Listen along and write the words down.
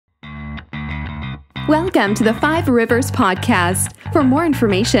Welcome to the Five Rivers Podcast. For more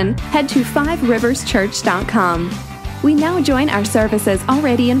information, head to fiveriverschurch.com. We now join our services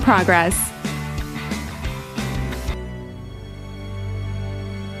already in progress.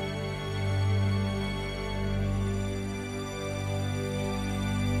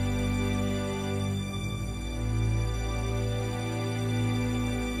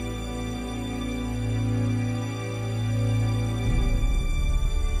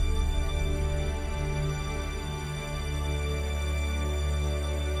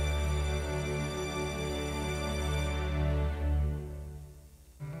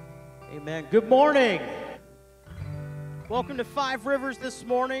 Amen. Good morning. Welcome to Five Rivers this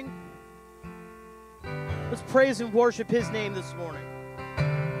morning. Let's praise and worship His name this morning.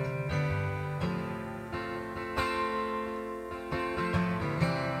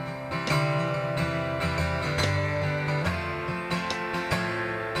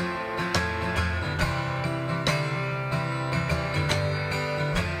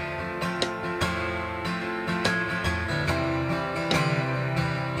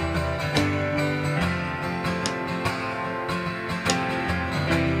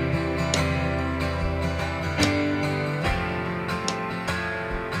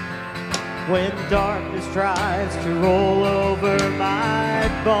 When darkness tries to roll over my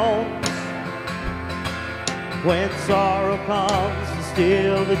bones, when sorrow comes to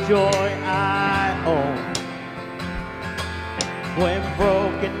steal the joy I own, when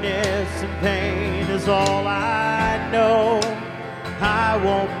brokenness and pain is all I know, I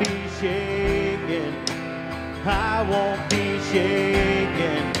won't be shaken, I won't be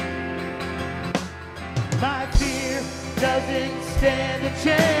shaken. My fear doesn't stand a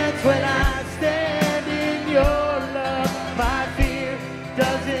chance when I stand in your love. My fear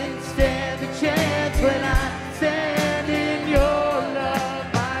doesn't stand a chance when I stand in your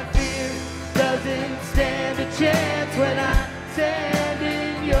love. My fear doesn't stand a chance when I stand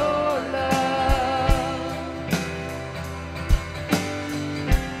in your love.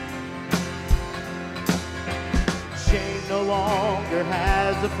 Shame no longer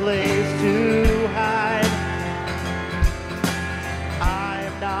has a place to hide.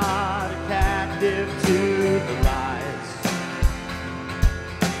 Not a captive to the lies.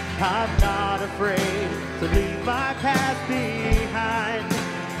 I'm not afraid to leave my past behind,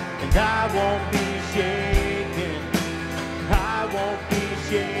 and I won't be shaken, I won't be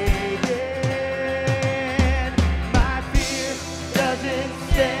shaken. My fear doesn't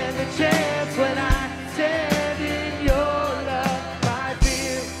stand a chance when I stand in your love. My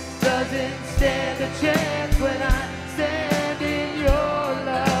fear doesn't stand a chance when I stand in your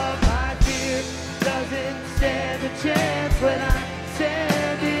love. Stand a chance when I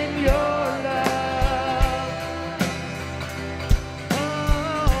stand in your love.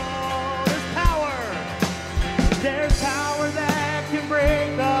 Oh, there's power that can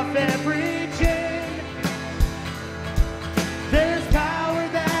break off every chain. There's power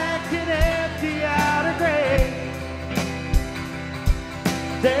that can empty out a grave.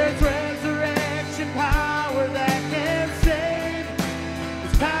 There's resurrection power that can save.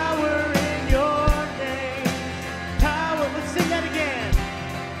 There's power in your sing that again.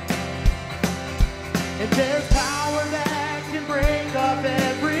 And there's power that can break off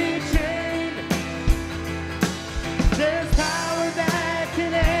every chain. There's power that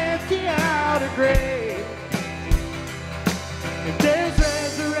can empty out a grave. And there's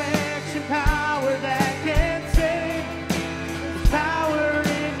resurrection power that can save. There's power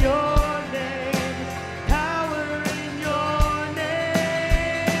in your name. Power in your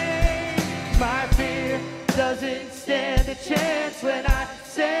name. My fear doesn't stand a chance when I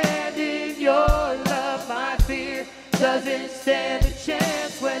stand in your love. My fear doesn't stand a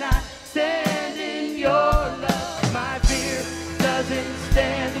chance when I stand in your love. My fear doesn't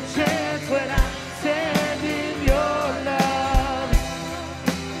stand a chance when I stand in your love.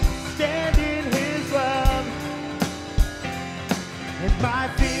 Stand in His love. And my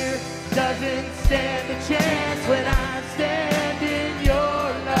fear doesn't stand a chance when I stand in your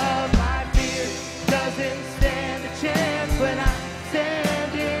love. My fear doesn't stand a chance when I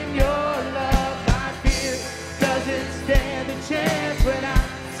stand in your love. My fear doesn't stand a chance when I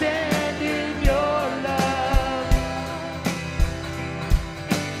stand in your love.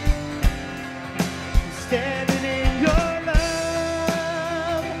 Standing in your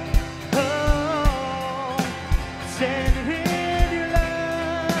love. Oh, standing in your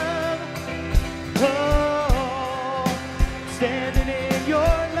love. Oh,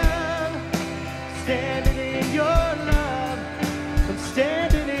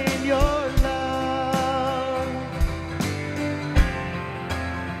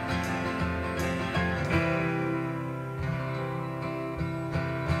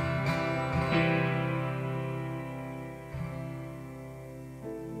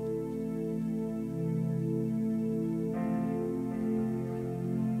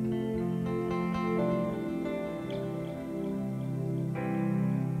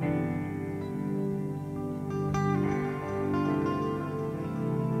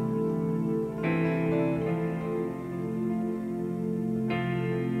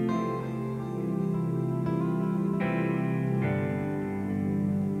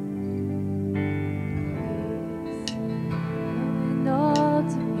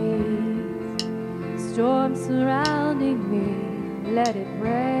 surrounding me, let it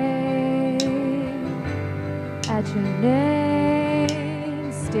rain. At your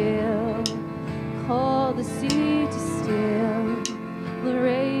name still, call the sea to still, the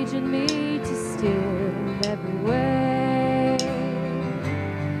rage in me to still every way.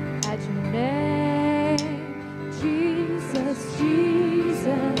 At your name, Jesus,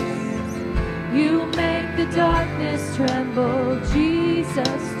 Jesus, you make the darkness tremble.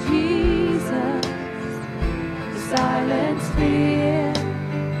 Jesus, Jesus, you silence fear.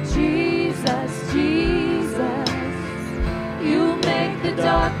 Jesus, Jesus, you make the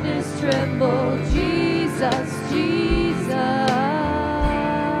darkness tremble. Jesus, Jesus,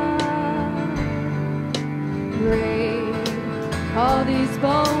 breathe all these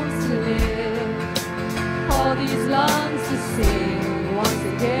bones to live, all these lungs to sing once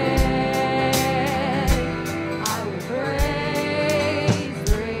again. I will praise,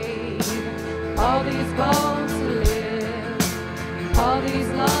 breathe all these bones to live, all these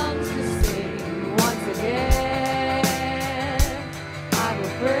lungs to sing once again. I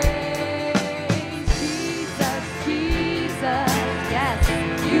will praise Jesus, Jesus, yes,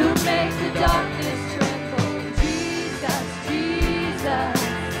 you make the darkness tremble. Jesus, Jesus,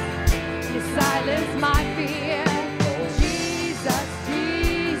 you silence my fear. Jesus,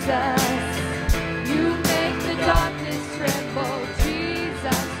 Jesus, you make the darkness tremble.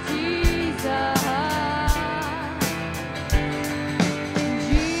 Jesus, Jesus,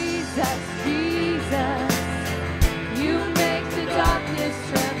 Jesus, Jesus, you make the darkness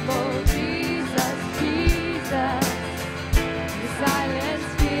tremble. Jesus, Jesus, you silence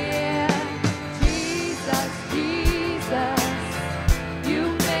fear. Jesus, Jesus, you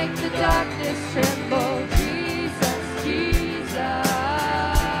make the darkness tremble. Jesus, Jesus,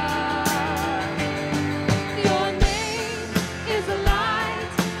 your name is a light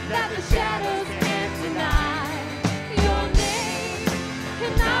that the shadows can't deny. Your name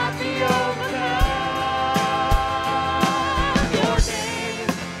cannot be overcome. Your name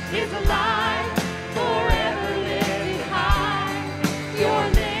is a light forever lifted high. Your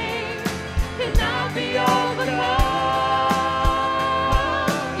name cannot be overcome.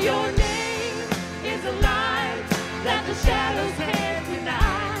 Your name is a light that the shadows can't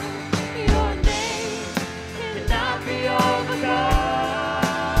deny. Your name cannot be overcome.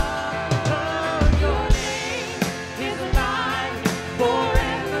 Your name is a light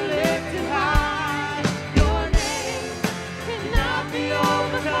forever lifted high. Your name cannot be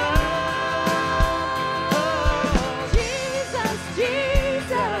overcome. Jesus,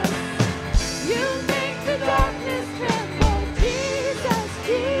 Jesus, you make the darkness tremble. Jesus,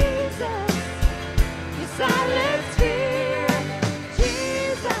 Jesus, you silence fear.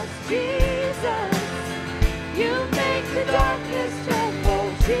 Jesus, Jesus, you make the darkness tremble.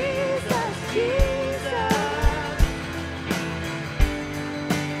 Jesus, Jesus,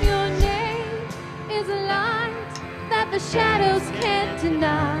 your name is a light that the shadows can't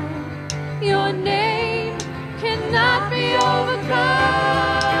deny. Your name cannot be overcome.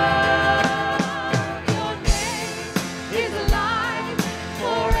 Your name is a light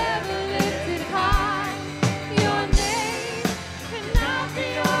forever lifted high. Your name cannot be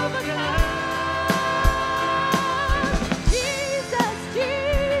overcome. Jesus,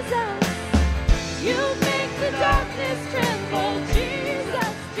 Jesus, you make the darkness tremble.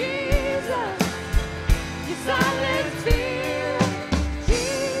 Jesus, Jesus, you silence fear.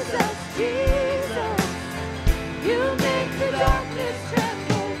 Jesus, Jesus, you make the darkness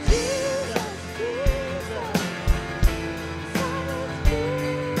tremble. Jesus, Jesus, silence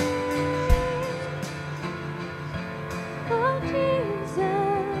fear. Oh, Jesus,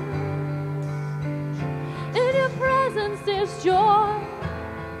 in your presence there's joy.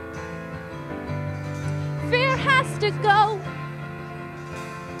 Fear has to go.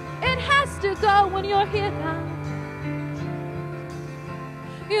 It has to go when you're here now.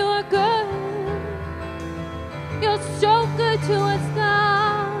 You are good. You're so good to us,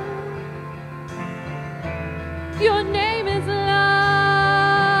 God. Your name is love.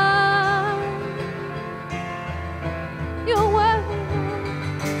 Your word,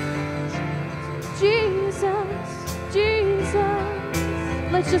 Jesus, Jesus.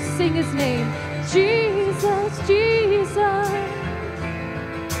 Let's just sing his name. Jesus, Jesus.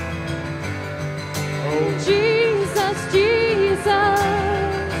 Jesus, Jesus.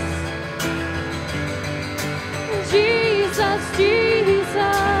 Jesus,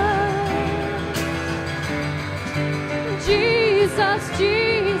 Jesus. Jesus,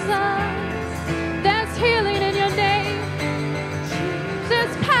 Jesus. There's healing in your name.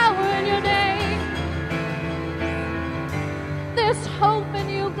 There's power in your name. There's hope in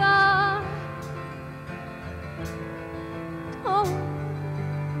you, God.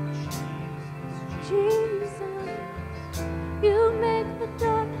 Jesus. You make the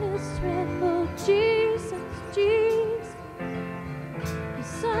darkness tremble, Jesus, Jesus. You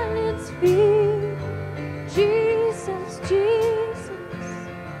silence fear, Jesus, Jesus.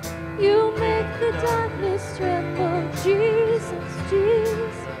 You make the darkness tremble, Jesus,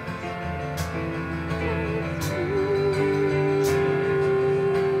 Jesus.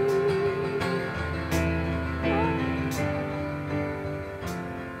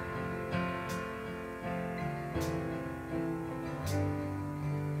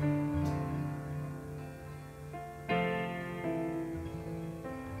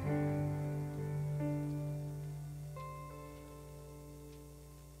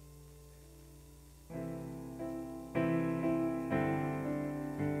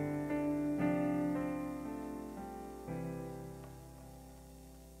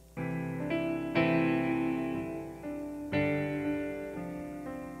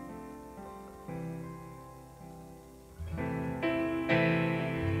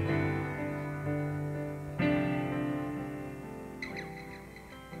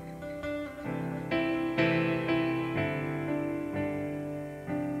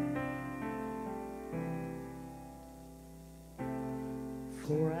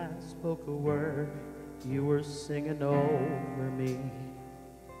 Before I spoke a word, you were singing over me.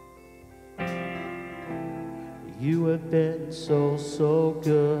 You have been so, so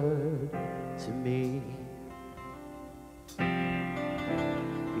good to me.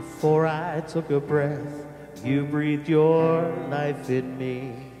 Before I took a breath, you breathed your life in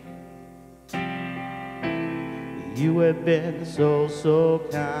me. You have been so, so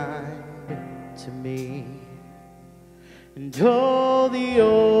kind to me. And oh, the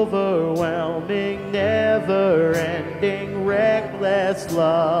overwhelming, never-ending, reckless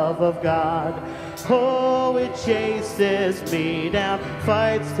love of God. Oh, it chases me down,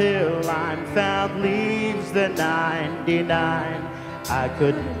 fights till I'm found, leaves the 99. I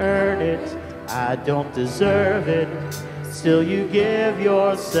couldn't earn it, I don't deserve it, still you give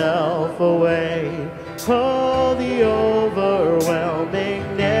yourself away. Oh, the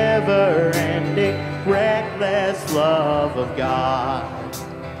overwhelming, never-ending, reckless love of God.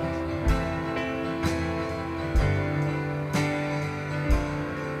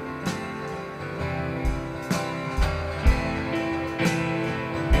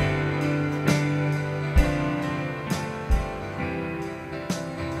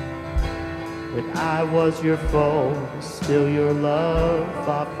 When I was your foe, still your love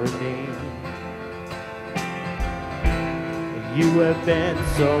fought for me. You have been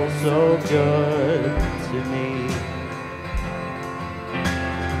so, so good to me.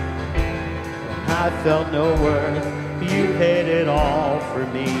 When I felt no worth, you paid it all for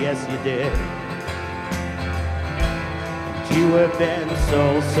me, yes you did. And you have been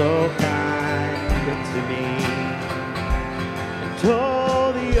so, so kind to me. And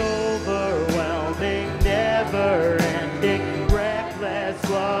oh, the overwhelming, never-ending, reckless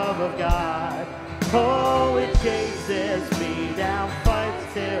love of God. Oh, it chases me down,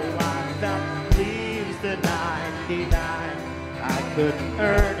 fights till I'm found, leaves the 99. I couldn't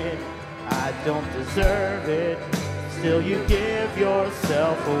earn it, I don't deserve it, still you give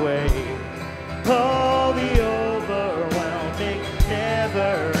yourself away. Oh, the overwhelming,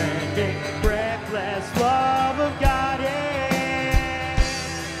 never-ending, reckless love of God, yeah.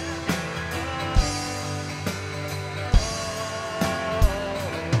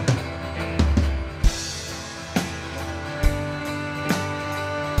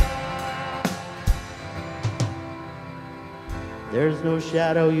 There's no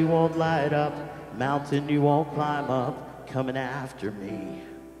shadow you won't light up, mountain you won't climb up, coming after me.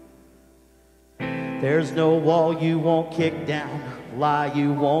 There's no wall you won't kick down, lie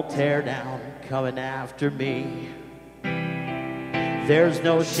you won't tear down, coming after me. There's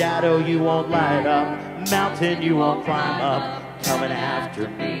no shadow you won't light up, mountain you won't climb up, coming after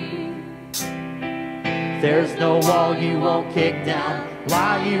me. There's no wall you won't kick down,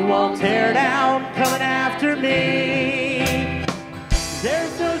 lie you won't tear down, coming after me.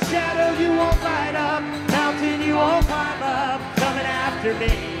 There's no shadow you won't light up, mountain you won't climb up, coming after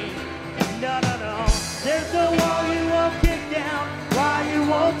me. No, no, no. There's no wall you won't kick down, lie you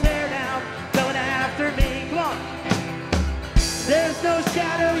won't tear down, coming after me. Come on. There's no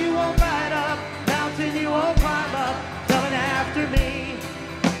shadow you won't light up, mountain you won't climb up, coming after me.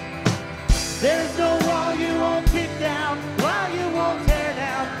 There's no wall you won't kick down, lie you won't tear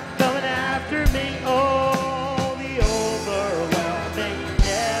down, coming after me. Oh, the overwhelming,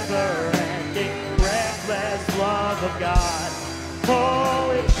 never-ending, reckless love of God.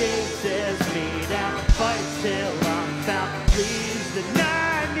 Oh, it chases me down, fights till I'm found, leaves the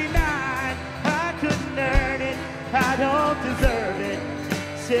 99. I don't deserve it.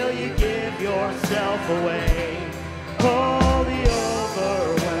 Still you give yourself away. Oh, the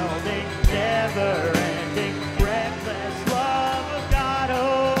overwhelming, never-ending, reckless love of God.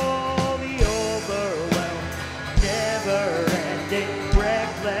 Oh, the overwhelming, never-ending,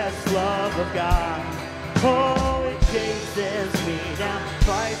 reckless love of God. Oh, it chases me down,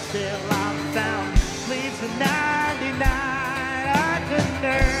 fights till I'm found, leaves the 99. I couldn't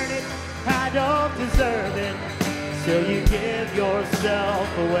earn it, I don't deserve it. Still you give yourself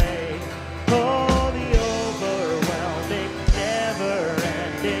away. Oh, the overwhelming,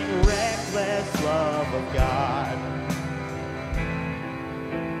 never-ending, reckless love of God.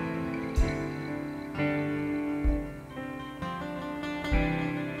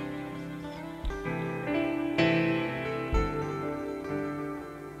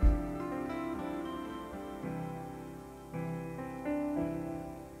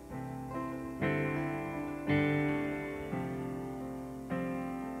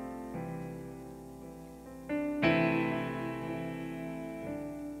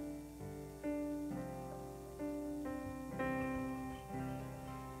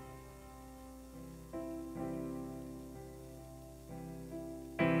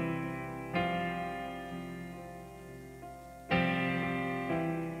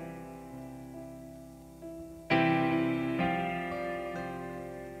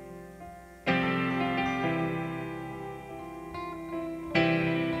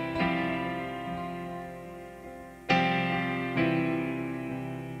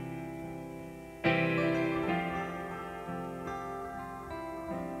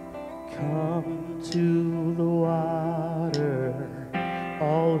 Come to the water,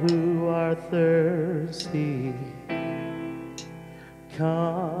 all who are thirsty.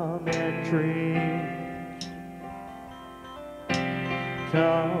 Come and drink.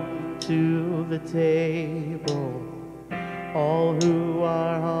 Come to the table, all who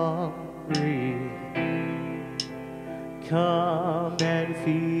are hungry. Come and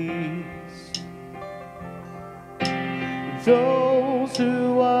feast. Those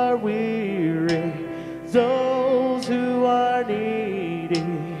who are weary, those who are needy,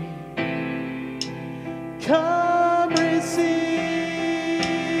 come receive.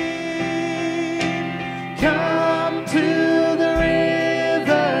 Come to the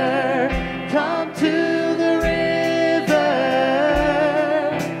river, come to the river,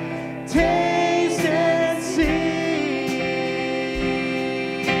 taste and see.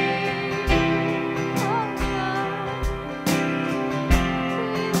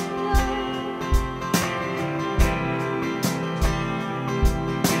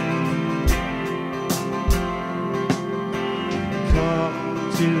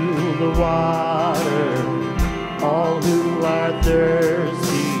 To the water, all who are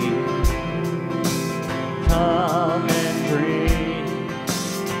thirsty, come and drink.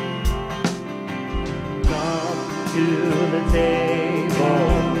 Come to the table,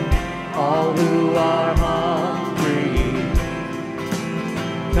 all who are hungry,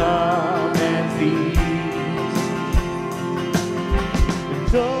 come and feast.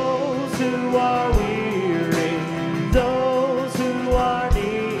 Those who are weary, those who are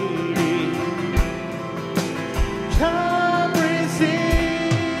needy, come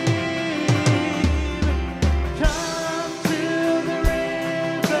receive. Come to the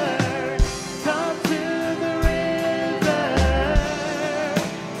river, come to the river,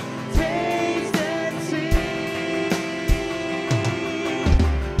 taste and see.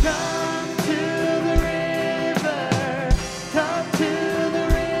 Come to the river, come to the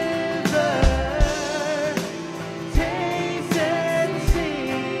river, taste and see.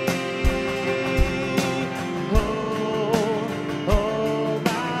 Oh,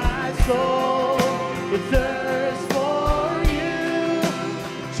 my soul, it thirsts for you,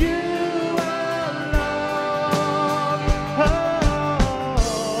 you alone.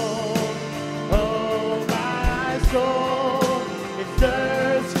 Oh, my soul, it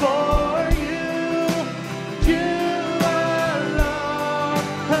thirsts for you, you alone.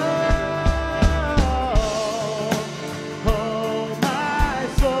 Oh, my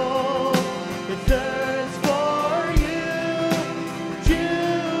soul, it thirsts for you, you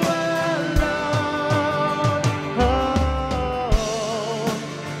alone.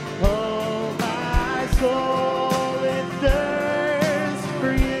 Oh, my soul, it thirsts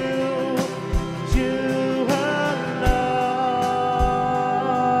for you, you alone.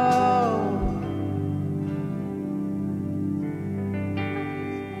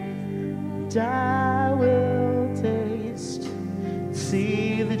 And I will taste,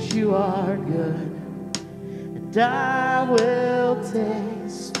 see that you are good. And I will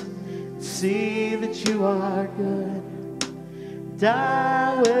taste, see that you are good. And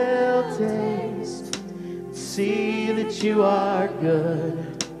I will taste, see that you are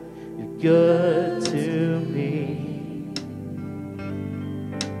good. You're good to me.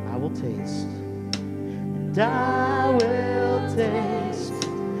 I will taste, and I will taste,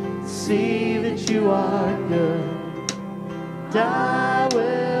 see that you are good. And I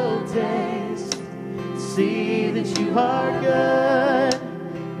will taste, see that you are good.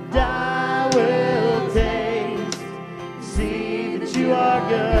 And I will taste, see that you are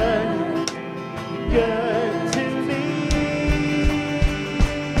good, good to me.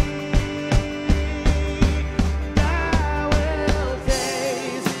 And I will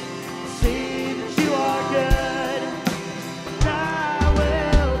taste, see that you are good. And I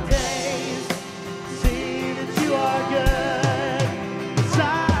will taste, see that you are good. Yes,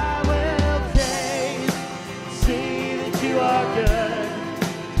 I will taste, see that you are good.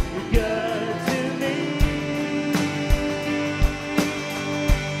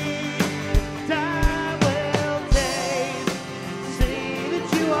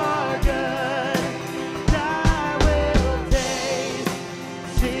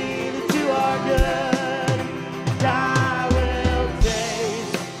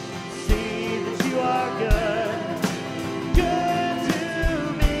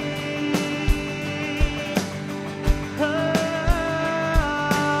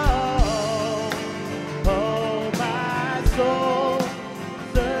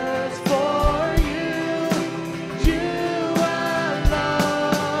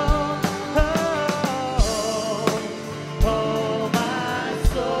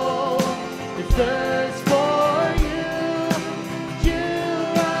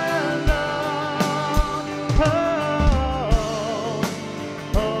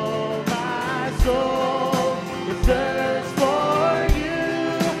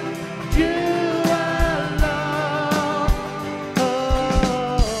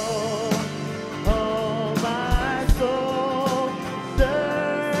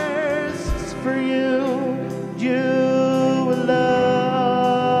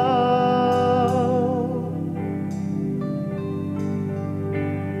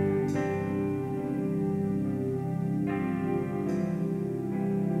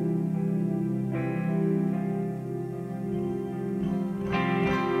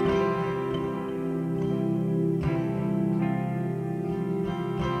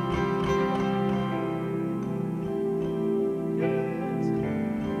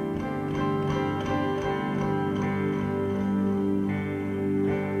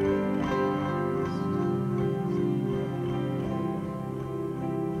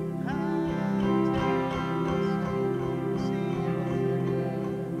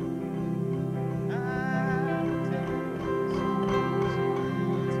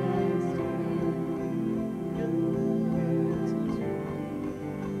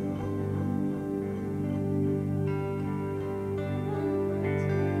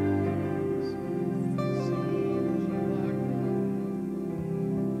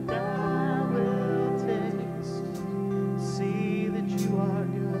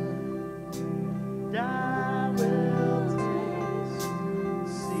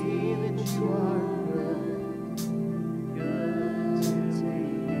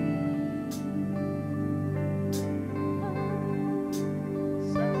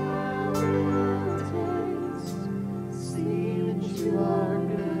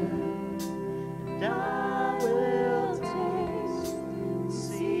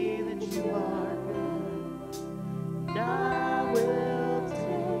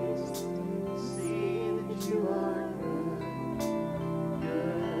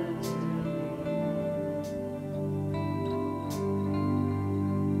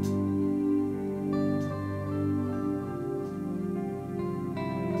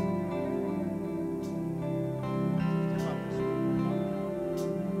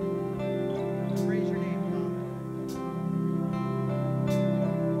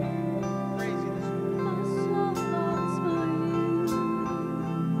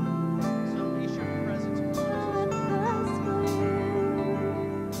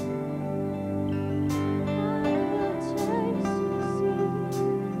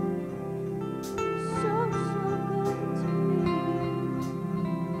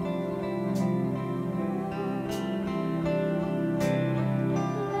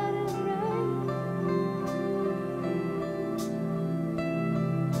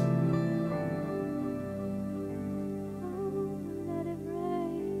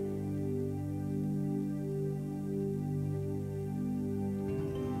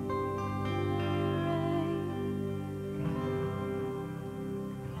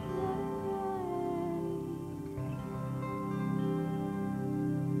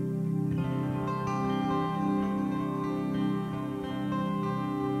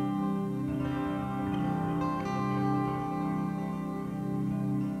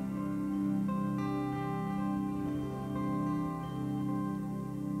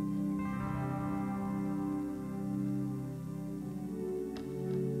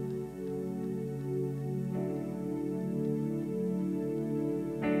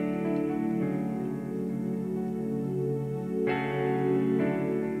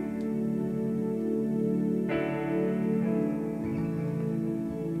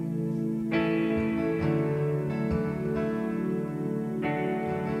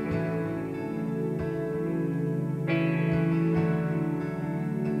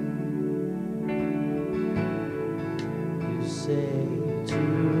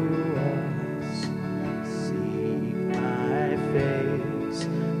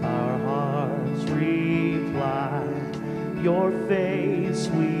 your face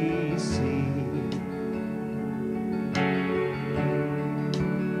we see.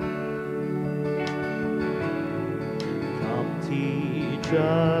 Come teach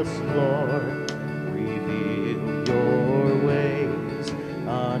us, Lord, reveal your ways,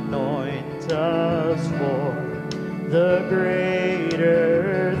 anoint us for the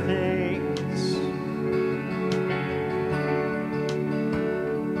greater things.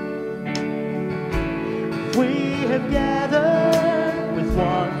 We have gathered with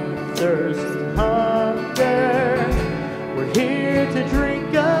one thirst and hunger. We're here to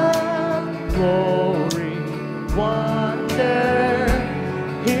drink of glory and wonder.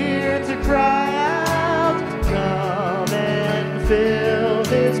 Here to cry out, come and fill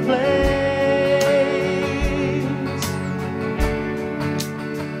this place.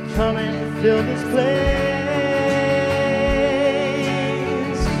 Come and fill this place.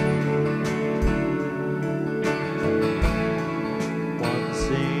 One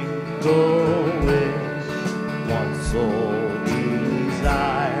single wish, one sole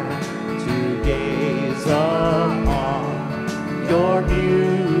desire, to gaze upon your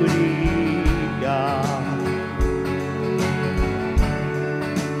beauty, God.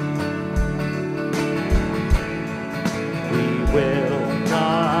 We will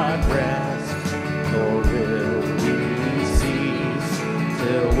not rest, nor will we cease,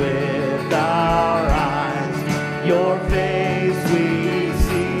 till with our eyes your face we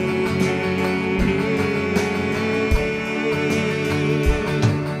see.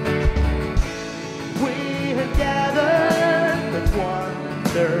 We have gathered with one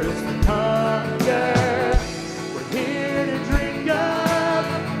thirst and hunger. We're here to drink of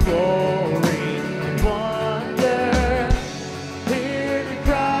glory and wonder. Here to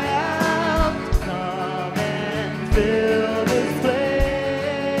cry out, come and fill this place.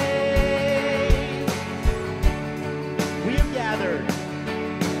 We have gathered,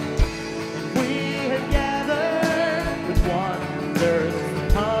 and we have gathered with one thirst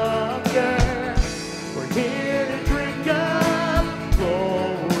and hunger. We're here to drink of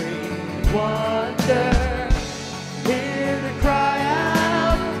glory and wonder. Here to cry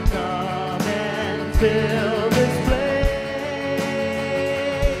out, come and fill this place.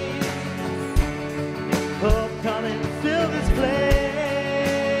 Oh, come and fill this place.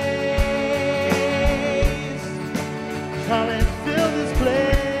 Come and fill this place.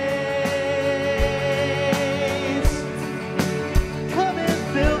 Come and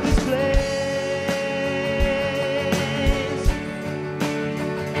fill this place.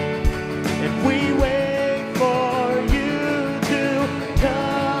 And we wait for you to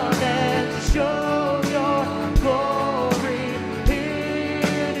come and show your glory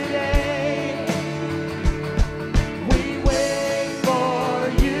here today. We wait for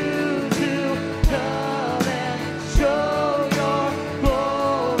you to come and show your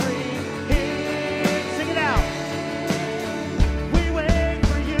glory here. Sing it out. We wait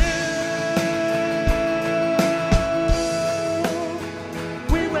for you.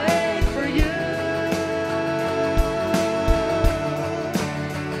 We wait for you.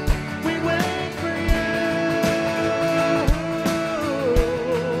 We wait for you.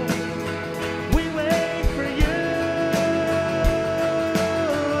 We wait for you.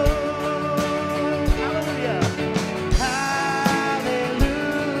 Hallelujah.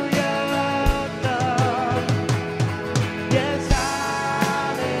 Hallelujah. Come. Yes,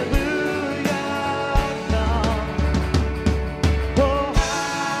 hallelujah. Come. Oh,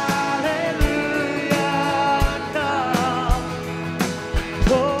 hallelujah. Come.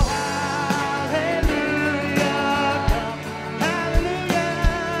 Oh, hallelujah. Come. Hallelujah.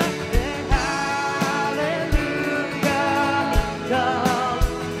 And hallelujah. Come.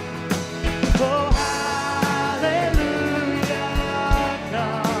 Oh, hallelujah.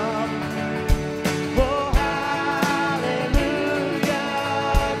 Come. Oh, hallelujah.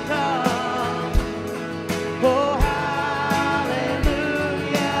 Come. Oh, hallelujah.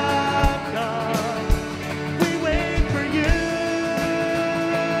 Come. We wait for you.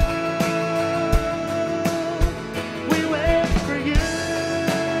 We wait for you.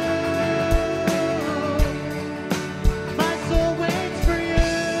 My soul waits for you.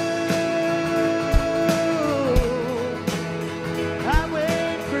 I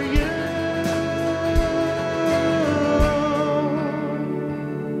wait for you.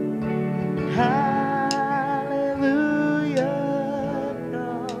 Hallelujah.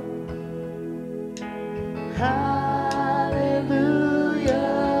 Come. Hallelujah.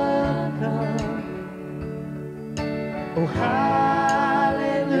 Come. Oh, hallelujah.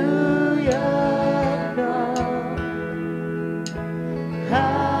 Come.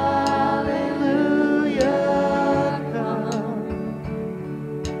 Hallelujah. Come.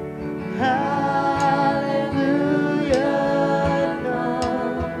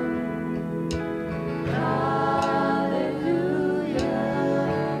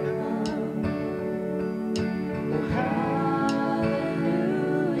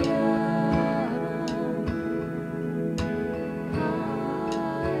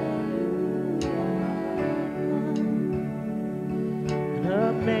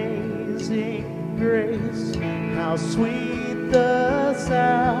 Amazing grace, how sweet the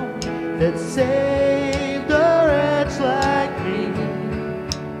sound that saved a wretch like me.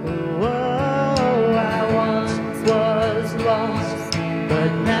 Oh, I once was lost,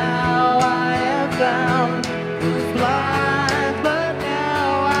 but now I am found. Was blind, but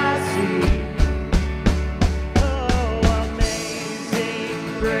now I see. Oh, amazing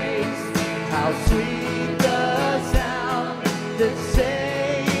grace, how sweet the sound that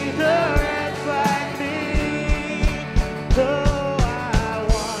saved a wretch like me. Oh, I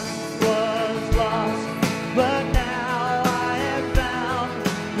once was lost, but now I am found.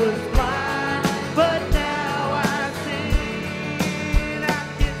 Was blind, but now I see. And I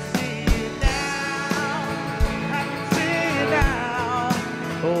can see it now. I can see it now.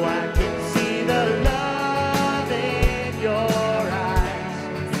 Oh, I can see the love in your eyes,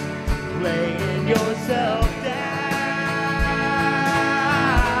 laying yourself down,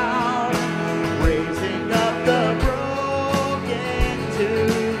 raising up the broken to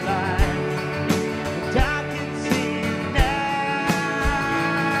life. And I can see it now.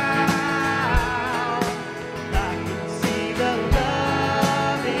 I can see the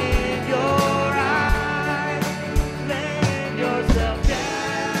love in your eyes, laying yourself down,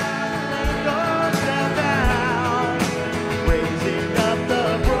 raising up the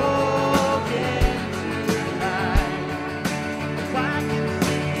broken to life. I can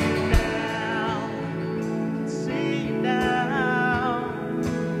see it now, see it now,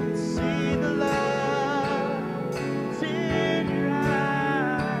 see the love, see in your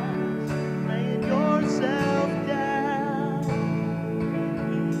eyes, laying yourself down,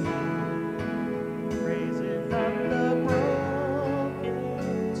 raising up the broken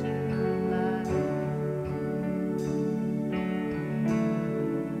to life.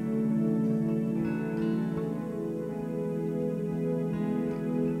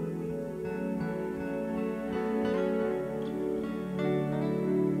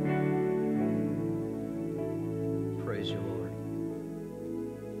 Praise you, Lord.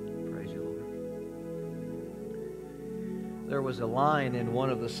 Praise you, Lord. There was a line in one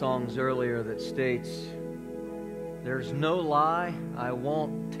of the songs earlier that states, "There's no lie I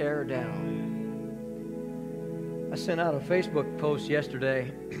won't tear down." I sent out a Facebook post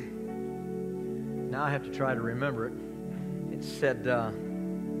yesterday. Now I have to try to remember it. It said,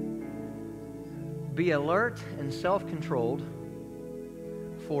 "Be alert and self-controlled,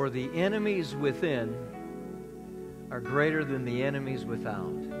 for the enemies within are greater than the enemies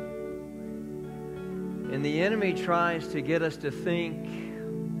without." And the enemy tries to get us to think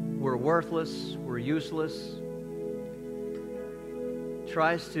we're worthless, we're useless.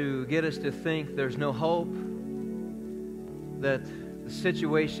 Tries to get us to think there's no hope, that the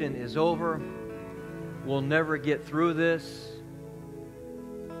situation is over, we'll never get through this.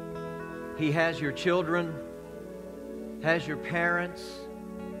 He has your children, has your parents.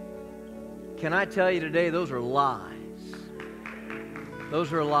 Can I tell you today, those are lies.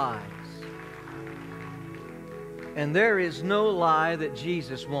 Those are lies. And there is no lie that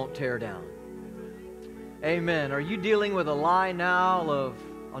Jesus won't tear down. Amen. Are you dealing with a lie now of,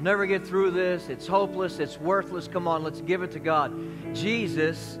 I'll never get through this, it's hopeless, it's worthless? Come on, let's give it to God.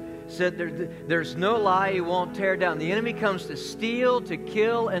 Jesus said there's no lie He won't tear down. The enemy comes to steal, to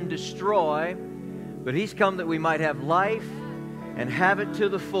kill, and destroy, but He's come that we might have life and have it to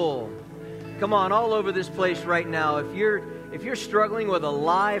the full. Come on, all over this place right now, if you're struggling with a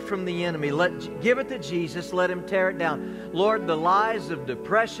lie from the enemy, give it to Jesus, let Him tear it down. Lord, the lies of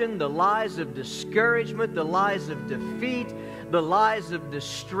depression, the lies of discouragement, the lies of defeat, the lies of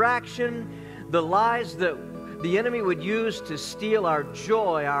distraction, the lies that the enemy would use to steal our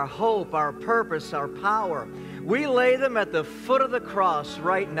joy, our hope, our purpose, our power. We lay them at the foot of the cross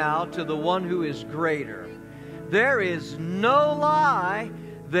right now to the one who is greater. There is no lie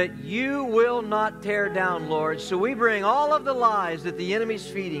that you will not tear down, Lord. So we bring all of the lies that the enemy's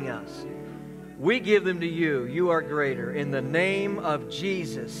feeding us. We give them to you. You are greater. In the name of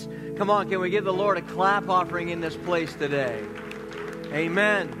Jesus. Come on, can we give the Lord a clap offering in this place today?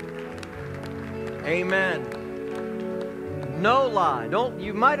 Amen. Amen. No lie.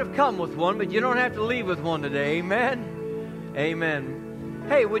 You might have come with one, but you don't have to leave with one today. Amen. Amen.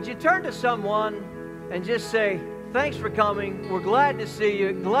 Hey, would you turn to someone and just say, thanks for coming. We're glad to see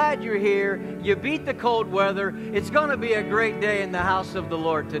you. Glad you're here. You beat the cold weather. It's going to be a great day in the house of the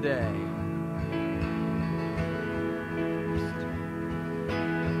Lord today.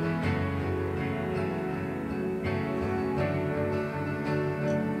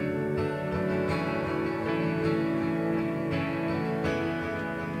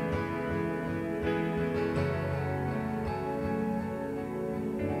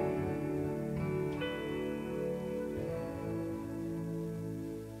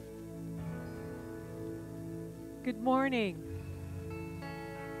 Good morning.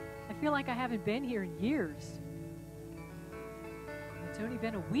 I feel like I haven't been here in years. It's only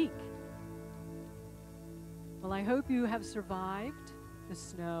been a week. Well, I hope you have survived the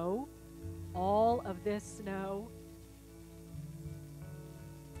snow, all of this snow.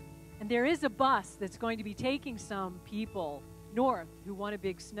 And there is a bus that's going to be taking some people north who want a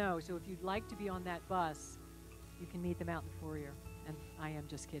big snow. So if you'd like to be on that bus, you can meet them out in the foyer. And I am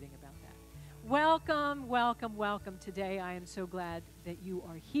just kidding about that. Welcome, welcome, welcome today. I am so glad that you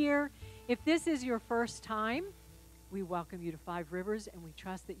are here. If this is your first time, we welcome you to Five Rivers, and we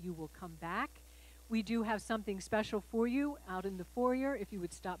trust that you will come back. We do have something special for you out in the foyer. If you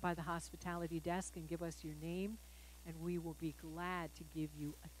would stop by the hospitality desk and give us your name, and we will be glad to give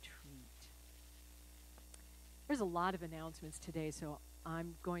you a treat. There's a lot of announcements today, so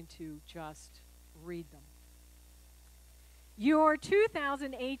I'm going to just read them. Your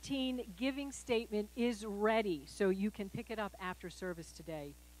 2018 giving statement is ready, so you can pick it up after service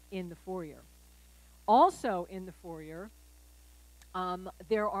today in the foyer. Also in the foyer,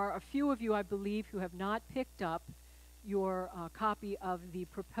 there are a few of you, I believe, who have not picked up your copy of the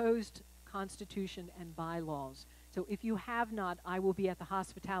proposed Constitution and bylaws. So if you have not, I will be at the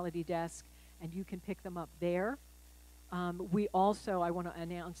hospitality desk, and you can pick them up there. We also, I want to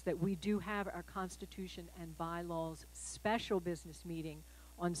announce that we do have our Constitution and bylaws special business meeting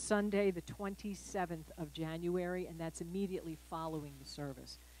on Sunday, the 27th of January, and that's immediately following the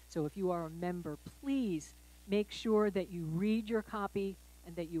service. So if you are a member, please make sure that you read your copy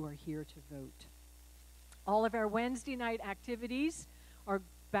and that you are here to vote. All of our Wednesday night activities are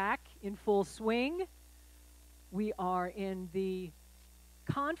back in full swing. We are in the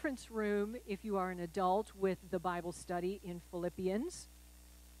conference room, if you are an adult, with the Bible study in Philippians.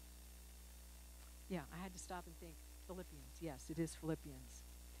 Yeah, I had to stop and think. Philippians. Yes, it is Philippians.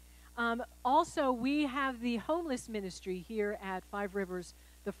 Also, we have the homeless ministry here at Five Rivers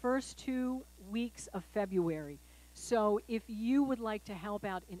the first 2 weeks of February. So if you would like to help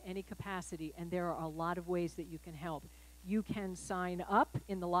out in any capacity, and there are a lot of ways that you can help, you can sign up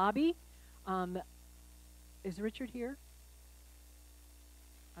in the lobby. Is Richard here?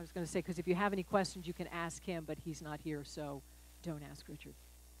 I was going to say, because if you have any questions, you can ask him, but he's not here, so don't ask Richard.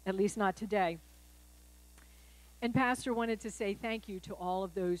 At least not today. And Pastor wanted to say thank you to all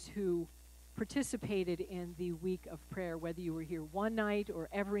of those who participated in the week of prayer, whether you were here one night or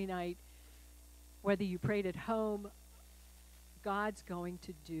every night, whether you prayed at home. God's going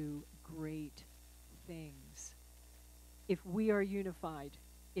to do great things. If we are unified,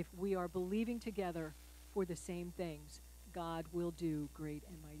 if we are believing together for the same things, God will do great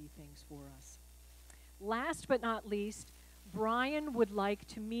and mighty things for us. Last but not least, Brian would like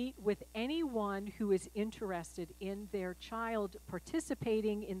to meet with anyone who is interested in their child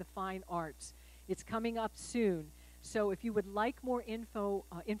participating in the fine arts. It's coming up soon. So if you would like more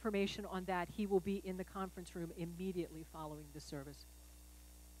information on that, he will be in the conference room immediately following the service.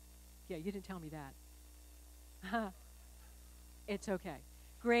 Yeah, you didn't tell me that. It's okay.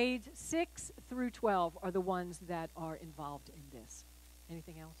 Grades 6 through 12 are the ones that are involved in this.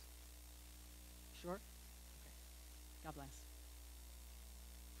 Anything else? Sure? Okay. God bless.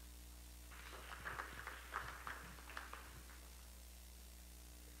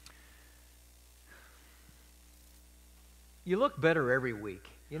 You look better every week.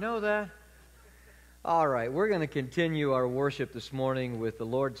 You know that? All right, we're going to continue our worship this morning with the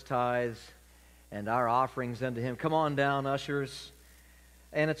Lord's tithes and our offerings unto Him. Come on down, ushers.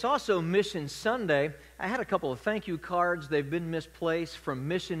 And it's also Mission Sunday. I had a couple of thank you cards. They've been misplaced from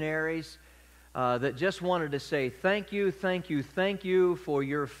missionaries that just wanted to say thank you, thank you, thank you for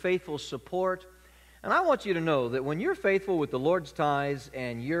your faithful support. And I want you to know that when you're faithful with the Lord's tithes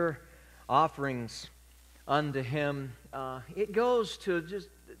and your offerings unto Him, it goes to just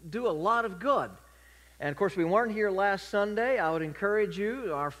do a lot of good. And of course, we weren't here last Sunday. I would encourage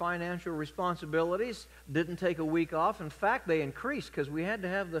you, our financial responsibilities didn't take a week off. In fact, they increased because we had to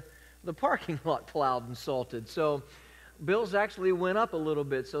have the parking lot plowed and salted. So bills actually went up a little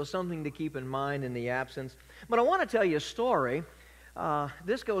bit, so something to keep in mind in the absence. But I want to tell you a story.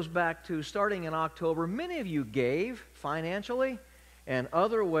 This goes back to starting in October. Many of you gave financially and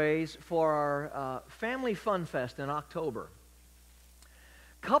other ways for our Family Fun Fest in October.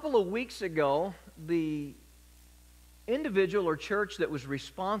 A couple of weeks ago, the individual or church that was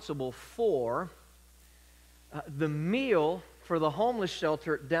responsible for the meal for the homeless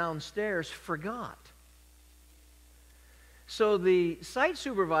shelter downstairs forgot. So the site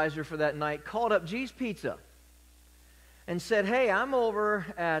supervisor for that night called up G's Pizza and said, hey, I'm over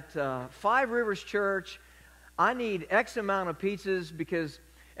at Five Rivers Church. I need X amount of pizzas because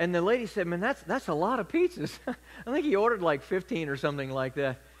And the lady said, man, that's a lot of pizzas. I think he ordered like 15 or something like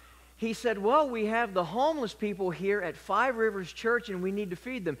that. He said, well, we have the homeless people here at Five Rivers Church, and we need to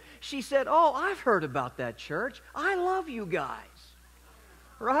feed them. She said, oh, I've heard about that church. I love you guys.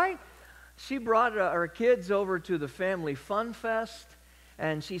 Right? She brought her kids over to the Family Fun Fest,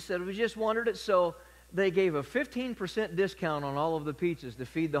 and she said, we just wondered it. So they gave a 15% discount on all of the pizzas to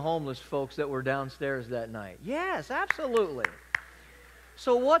feed the homeless folks that were downstairs that night. Yes, absolutely.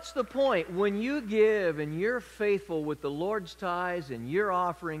 So what's the point? When you give and you're faithful with the Lord's tithes and your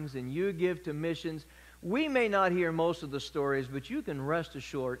offerings and you give to missions, we may not hear most of the stories, but you can rest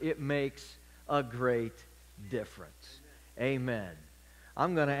assured it makes a great difference. Amen.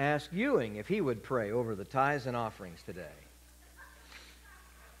 I'm going to ask Ewing if he would pray over the tithes and offerings today.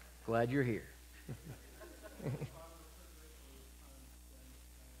 Glad you're here.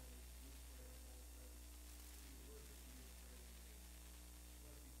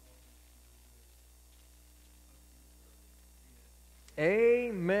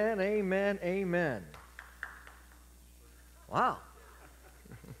 Amen, amen, amen. Wow.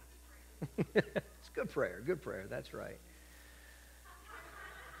 It's good prayer, that's right.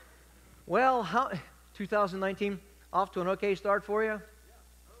 Well, 2019, off to an okay start for you?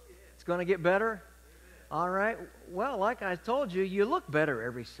 It's going to get better? All right. Well, like I told you, you look better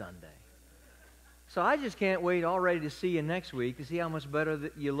every Sunday. So I just can't wait already to see you next week to see how much better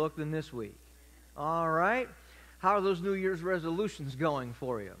that you look than this week. All right. How are those New Year's resolutions going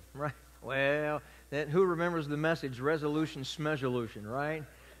for you? Right? Well, who remembers the message, resolution, smesolution, right?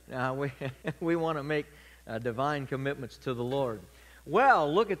 Now, we want to make divine commitments to the Lord.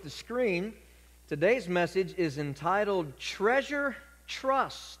 Well, look at the screen. Today's message is entitled Treasure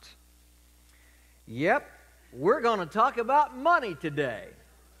Trust. Yep, we're going to talk about money today.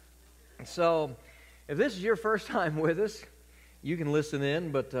 So, if this is your first time with us, you can listen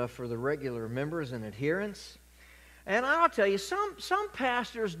in, but for the regular members and adherents, and I'll tell you, some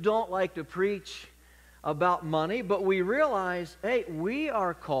pastors don't like to preach about money, but we realize, hey, we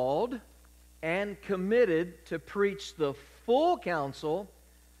are called and committed to preach the full counsel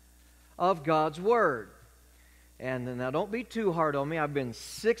of God's Word. And now don't be too hard on me. I've been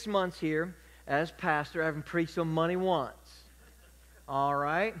 6 months here as pastor. I haven't preached on money once. All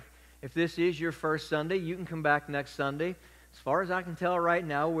right? If this is your first Sunday, you can come back next Sunday. As far as I can tell right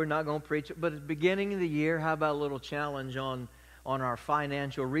now, we're not going to preach it. But at the beginning of the year, how about a little challenge on our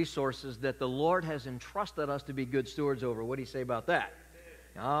financial resources that the Lord has entrusted us to be good stewards over? What do you say about that?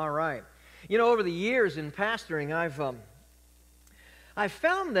 All right. You know, over the years in pastoring, I've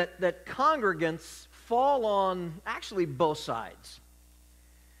found that congregants fall on actually both sides.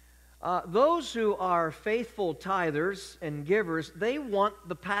 Those who are faithful tithers and givers, they want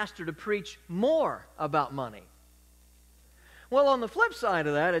the pastor to preach more about money. Well, on the flip side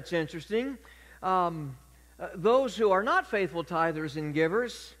of that, it's interesting. Those who are not faithful tithers and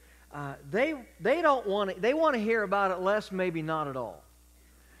givers, they want to hear about it less, maybe not at all.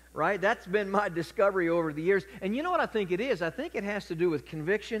 Right? That's been my discovery over the years. And you know what I think it is? I think it has to do with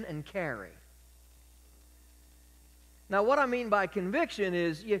conviction and carry. Now, what I mean by conviction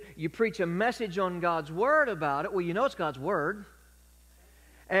is you preach a message on God's Word about it. Well, you know it's God's Word.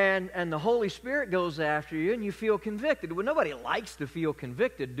 And the Holy Spirit goes after you and you feel convicted. Well, nobody likes to feel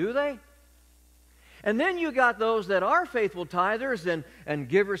convicted, do they? And then you got those that are faithful tithers and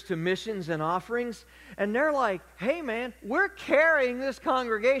givers to missions and offerings, and they're like, hey man, we're carrying this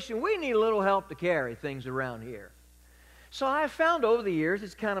congregation. We need a little help to carry things around here. So I've found over the years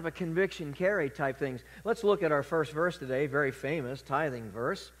it's kind of a conviction carry type things. Let's look at our first verse today, very famous tithing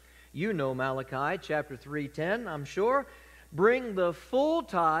verse. You know Malachi chapter 3:10, I'm sure. Bring the full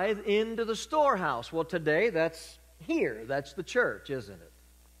tithe into the storehouse. Well, today that's here. That's the church, isn't it?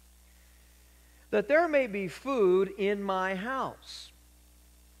 That there may be food in my house,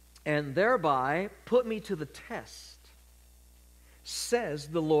 and thereby put me to the test, says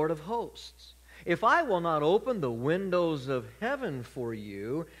the Lord of hosts. If I will not open the windows of heaven for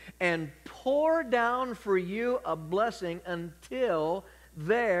you and pour down for you a blessing until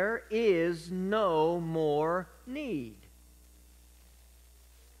there is no more need.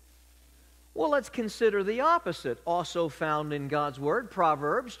 Well, let's consider the opposite, also found in God's Word.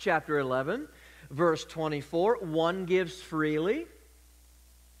 Proverbs chapter 11, verse 24. One gives freely,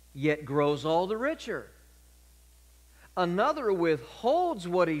 yet grows all the richer. Another withholds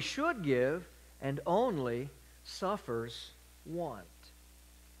what he should give and only suffers want.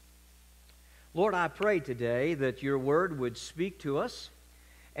 Lord, I pray today that your Word would speak to us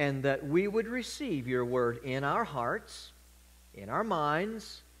and that we would receive your Word in our hearts, in our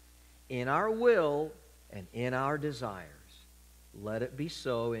minds, in our will, and in our desires. Let it be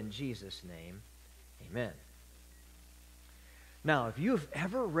so in Jesus' name. Amen. Now, if you've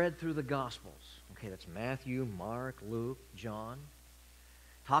ever read through the Gospels, okay, that's Matthew, Mark, Luke, John,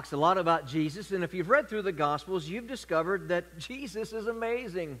 talks a lot about Jesus, and if you've read through the Gospels, you've discovered that Jesus is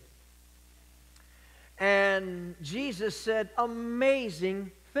amazing. And Jesus said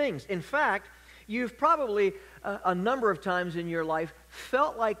amazing things. In fact, you've probably a number of times in your life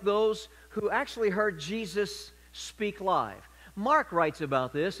felt like those who actually heard Jesus speak live. Mark writes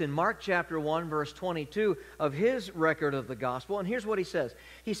about this in Mark chapter 1, verse 22 of his record of the gospel. And here's what he says.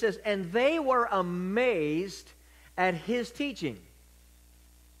 He says, "And they were amazed at his teaching,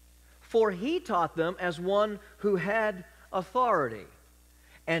 for he taught them as one who had authority,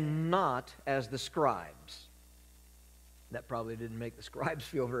 and not as the scribes." That probably didn't make the scribes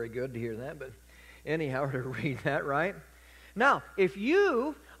feel very good to hear that, but anyhow, to read that, right? Now, if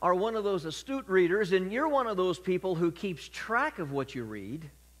you are one of those astute readers and you're one of those people who keeps track of what you read,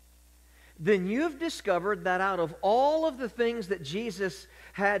 then you've discovered that out of all of the things that Jesus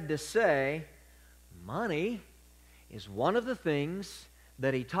had to say, money is one of the things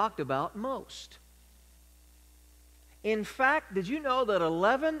that he talked about most. In fact, did you know that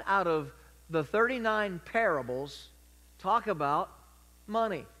 11 out of the 39 parables talk about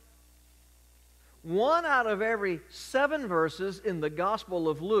money? 1 out of every 7 verses in the Gospel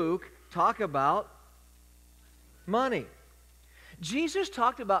of Luke talk about money. Jesus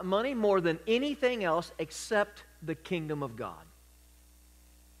talked about money more than anything else except the kingdom of God.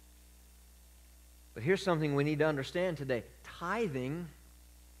 But here's something we need to understand today. Tithing,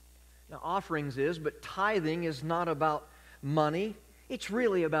 now offerings is, but tithing is not about money. It's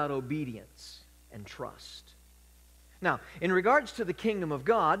really about obedience and trust. Now, in regards to the kingdom of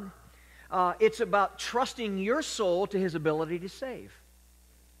God, it's about trusting your soul to his ability to save.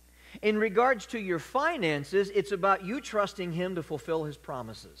 In regards to your finances, it's about you trusting him to fulfill his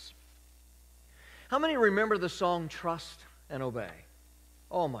promises. How many remember the song Trust and Obey?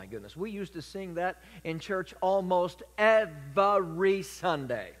 Oh my goodness, we used to sing that in church almost every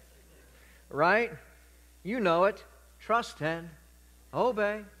Sunday. Right? You know it. Trust and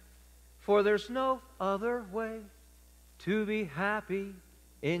obey, for there's no other way to be happy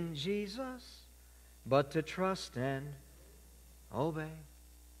in Jesus, but to trust and obey.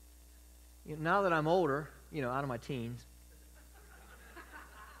 You know, now that I'm older, out of my teens,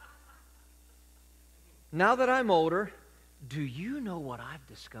 now that I'm older, do you know what I've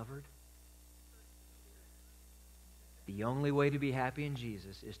discovered? The only way to be happy in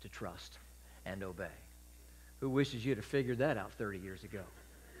Jesus is to trust and obey. Who wishes you'd have figured that out 30 years ago?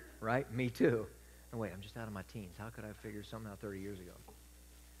 Right? Me too. No, wait, I'm just out of my teens. How could I have figured something out 30 years ago?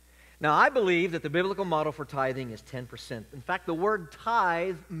 Now, I believe that the biblical model for tithing is 10%. In fact, the word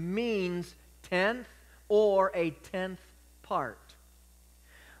tithe means tenth or a tenth part.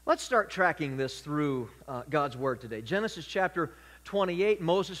 Let's start tracking this through God's Word today. Genesis chapter 28,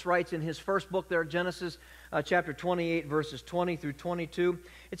 Moses writes in his first book there, Genesis chapter 28, verses 20 through 22.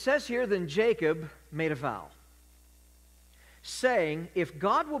 It says here, "Then Jacob made a vow, saying, 'If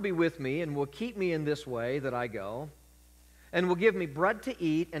God will be with me and will keep me in this way that I go, and will give me bread to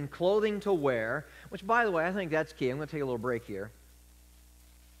eat and clothing to wear,'" which, by the way, I think that's key. I'm going to take a little break here.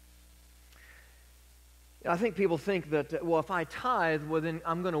 I think people think that, well, if I tithe, well, then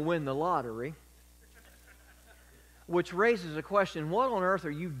I'm going to win the lottery. Which raises a question, what on earth are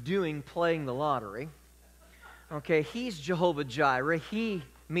you doing playing the lottery? Okay, he's Jehovah Jireh. He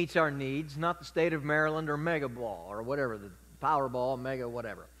meets our needs, not the state of Maryland or Mega Ball or whatever, the Powerball, Mega,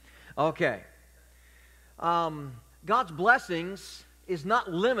 whatever. Okay. God's blessings is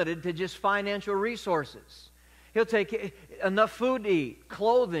not limited to just financial resources. He'll take enough food to eat,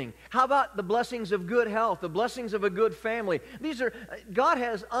 clothing. How about the blessings of good health, the blessings of a good family? God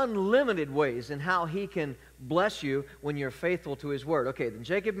has unlimited ways in how he can bless you when you're faithful to his word. Okay, then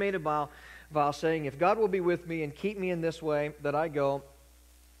Jacob made a vow saying, "If God will be with me and keep me in this way that I go,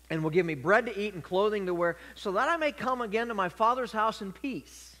 and will give me bread to eat and clothing to wear, so that I may come again to my father's house in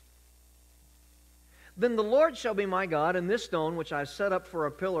peace, then the Lord shall be my God, and this stone which I set up for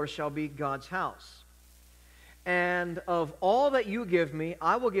a pillar shall be God's house. And of all that you give me,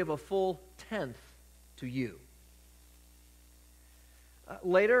 I will give a full tenth to you."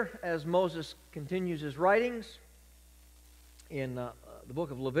 Later, as Moses continues his writings in the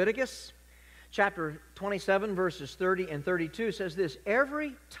book of Leviticus, chapter 27, verses 30 and 32 says this,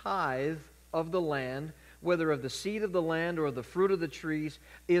 "Every tithe of the land, whether of the seed of the land or of the fruit of the trees,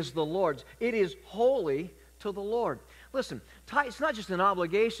 is the Lord's. It is holy to the Lord." Listen, it's not just an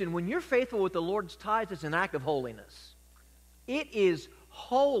obligation. When you're faithful with the Lord's tithes, it's an act of holiness. It is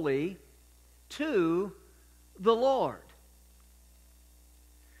holy to the Lord.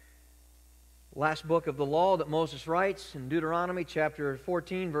 Last book of the law that Moses writes in Deuteronomy chapter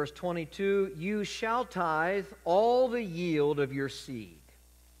 14, verse 22, you shall tithe all the yield of your seed.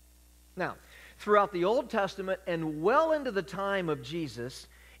 Now, throughout the Old Testament and well into the time of Jesus,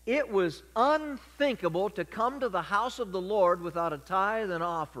 it was unthinkable to come to the house of the Lord without a tithe and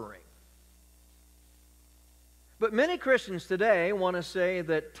offering. But many Christians today want to say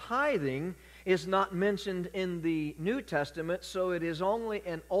that tithing is not mentioned in the New Testament, so it is only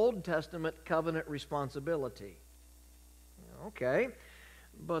an Old Testament covenant responsibility. Okay,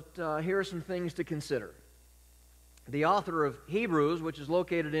 but here are some things to consider. The author of Hebrews, which is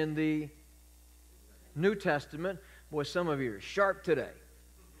located in the New Testament, boy, some of you are sharp today.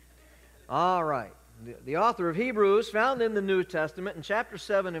 All right. The author of Hebrews, found in the New Testament, in chapter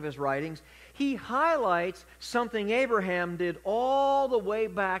 7 of his writings, he highlights something Abraham did all the way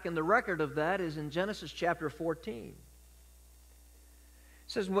back, and the record of that is in Genesis chapter 14.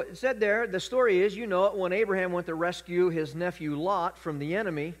 It said there, the story is, you know it, when Abraham went to rescue his nephew Lot from the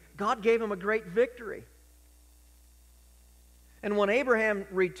enemy, God gave him a great victory. And when Abraham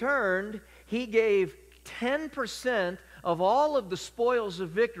returned, he gave 10% of all of the spoils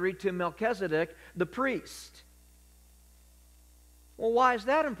of victory to Melchizedek, the priest. Well, why is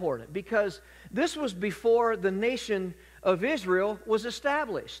that important? Because this was before the nation of Israel was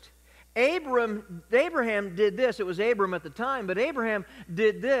established. Abraham did this. It was Abram at the time, but Abraham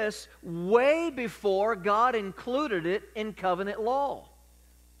did this way before God included it in covenant law.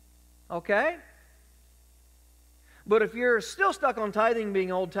 Okay? But if you're still stuck on tithing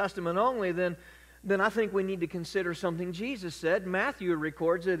being Old Testament only, then I think we need to consider something Jesus said. Matthew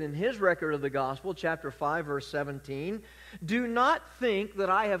records it in his record of the gospel, chapter 5, verse 17. Do not think that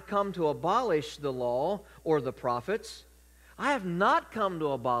I have come to abolish the law or the prophets. I have not come to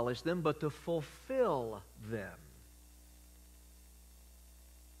abolish them, but to fulfill them.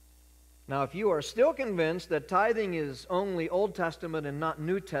 Now, if you are still convinced that tithing is only Old Testament and not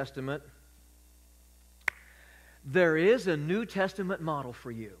New Testament, there is a New Testament model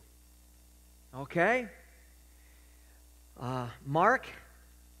for you. Okay? Mark,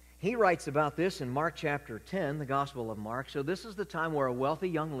 he writes about this in Mark chapter 10, the Gospel of Mark. So this is the time where a wealthy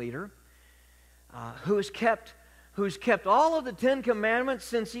young leader who's kept all of the 10 Commandments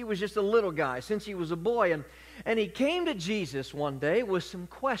since he was just a little guy, since he was a boy. And he came to Jesus one day with some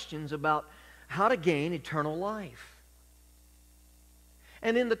questions about how to gain eternal life.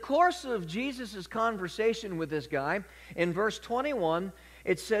 And in the course of Jesus' conversation with this guy, in verse 21,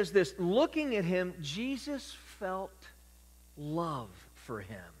 it says this, looking at him, Jesus felt love for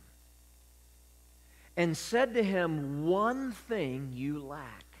him and said to him, one thing you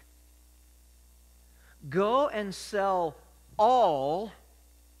lack. Go and sell all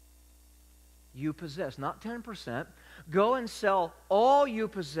you possess, not 10%. Go and sell all you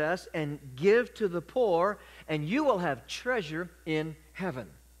possess and give to the poor, and you will have treasure in heaven.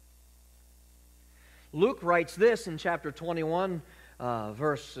 Luke writes this in chapter 21,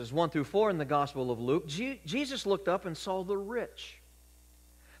 verses 1 through 4 in the Gospel of Luke. Jesus looked up and saw the rich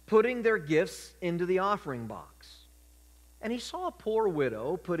putting their gifts into the offering box. And he saw a poor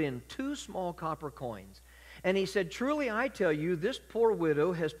widow put in 2 small copper coins. And he said, truly I tell you, this poor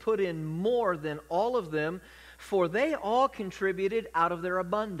widow has put in more than all of them, for they all contributed out of their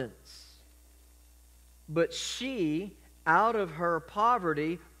abundance. But she, out of her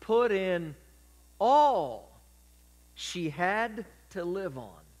poverty, put in all she had to live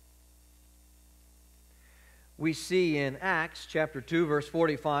on. We see in Acts chapter 2, verse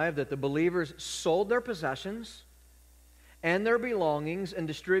 45, that the believers sold their possessions and their belongings and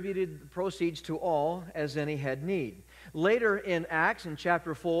distributed the proceeds to all as any had need. Later in Acts, in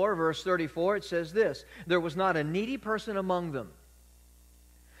chapter 4, verse 34, it says this, there was not a needy person among them.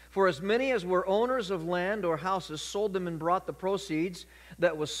 For as many as were owners of land or houses sold them and brought the proceeds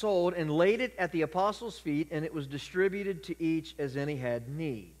that was sold and laid it at the apostles' feet, and it was distributed to each as any had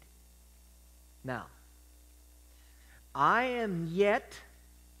need. Now, I am yet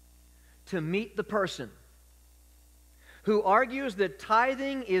to meet the person who argues that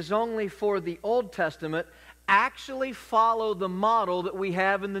tithing is only for the Old Testament actually follow the model that we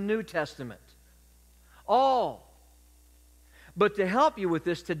have in the New Testament. All. But to help you with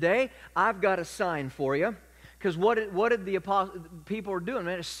this today, I've got a sign for you. Because what did the people are doing?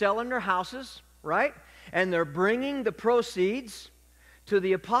 They're selling their houses, right? And they're bringing the proceeds to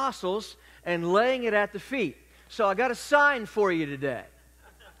the apostles and laying it at the feet. So I got a sign for you today.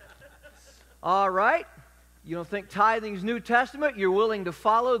 All right? You don't think tithing's New Testament? You're willing to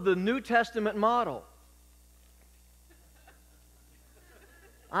follow the New Testament model.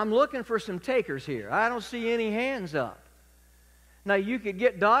 I'm looking for some takers here. I don't see any hands up. Now, you could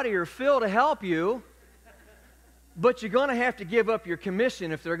get Dottie or Phil to help you, but you're going to have to give up your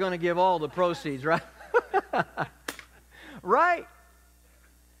commission if they're going to give all the proceeds, right? Right?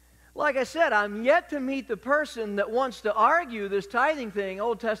 Like I said, I'm yet to meet the person that wants to argue this tithing thing,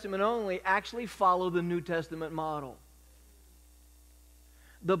 Old Testament only, actually follow the New Testament model.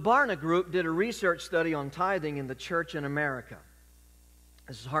 The Barna Group did a research study on tithing in the church in America.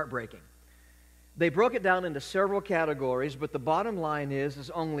 This is heartbreaking. They broke it down into several categories, but the bottom line is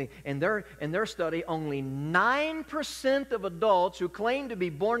only, in their study, only 9% of adults who claim to be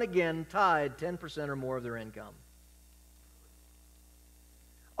born again tithe 10% or more of their income.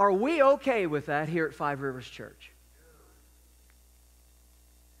 Are we okay with that here at Five Rivers Church?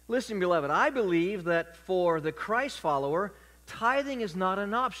 Listen, beloved, I believe that for the Christ follower, tithing is not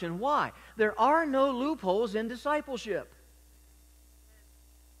an option. Why? There are no loopholes in discipleship.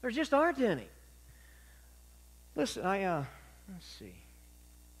 There just aren't any. Listen, let's see.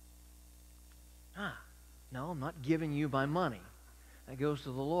 No, I'm not giving you my money. That goes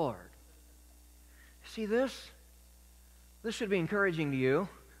to the Lord. See this? This should be encouraging to you.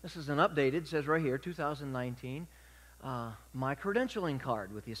 This is an updated, it says right here, 2019, my credentialing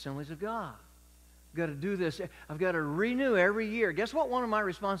card with the Assemblies of God. I've got to do this. I've got to renew every year. Guess what one of my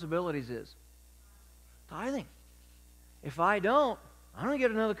responsibilities is? Tithing. If I don't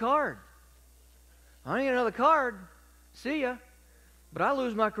get another card. I don't get another card. See ya. But I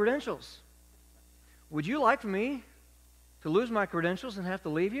lose my credentials. Would you like for me to lose my credentials and have to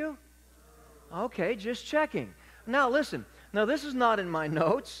leave you? Okay, just checking. Now listen. Now this is not in my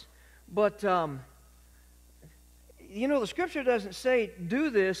notes, but the Scripture doesn't say do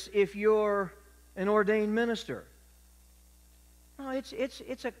this if you're an ordained minister. No,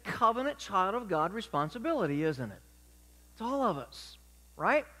 it's a covenant child of God responsibility, isn't it? It's all of us,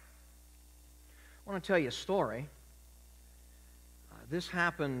 right? I want to tell you a story. This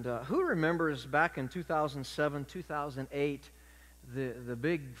happened, who remembers back in 2007, 2008, the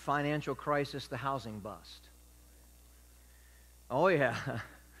big financial crisis, the housing bust? Oh, yeah.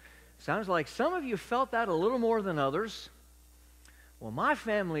 Sounds like some of you felt that a little more than others. Well, my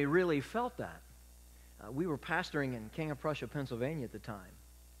family really felt that. We were pastoring in King of Prussia, Pennsylvania at the time.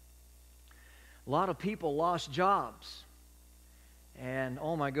 A lot of people lost jobs. And,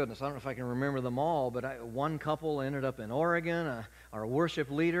 oh my goodness, I don't know if I can remember them all, but one couple ended up in Oregon. Our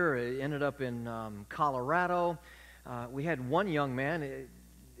worship leader ended up in Colorado. We had one young man,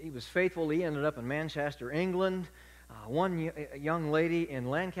 he was faithful. He ended up in Manchester, England. One young lady in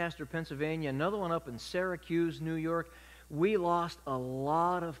Lancaster, Pennsylvania. Another one up in Syracuse, New York. We lost a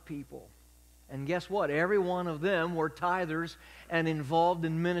lot of people. And guess what? Every one of them were tithers and involved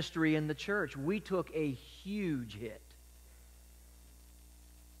in ministry in the church. We took a huge hit.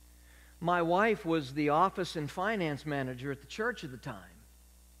 My wife was the office and finance manager at the church at the time.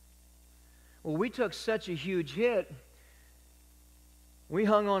 Well, we took such a huge hit, we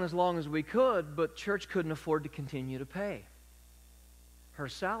hung on as long as we could, but church couldn't afford to continue to pay her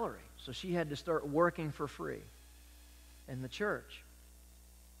salary. So she had to start working for free in the church.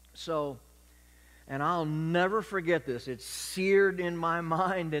 So, and I'll never forget this. It's seared in my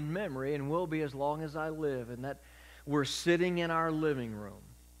mind and memory and will be as long as I live. And that we're sitting in our living room.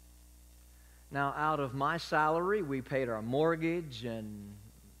 Now, out of my salary, we paid our mortgage and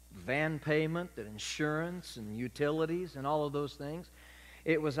van payment and insurance and utilities and all of those things.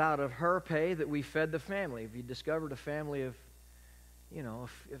 It was out of her pay that we fed the family. If you discovered a family of, a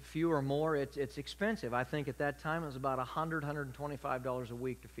few or more, it's expensive. I think at that time it was about $100, $125 a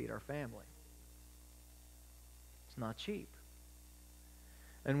week to feed our family. It's not cheap.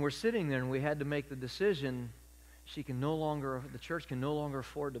 And we're sitting there and we had to make the decision, the church can no longer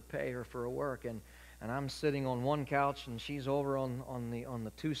afford to pay her for her work. And I'm sitting on one couch and she's over on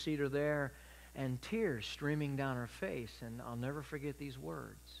the two-seater there, and tears streaming down her face. And I'll never forget these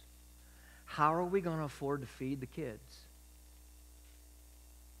words. How are we going to afford to feed the kids?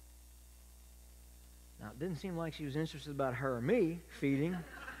 Now, it didn't seem like she was interested about her or me feeding.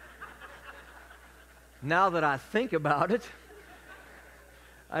 Now that I think about it,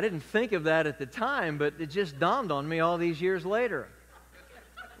 I didn't think of that at the time, but it just dawned on me all these years later.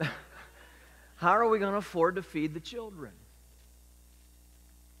 How are we going to afford to feed the children?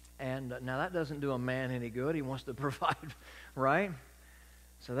 And now that doesn't do a man any good. He wants to provide, right?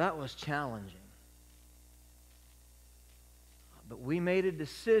 So that was challenging. But we made a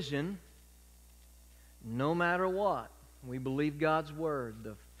decision, no matter what. We believe God's word.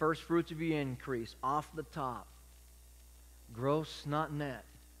 The first fruits of your increase, off the top. Gross, not net.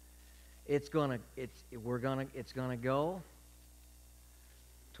 It's gonna go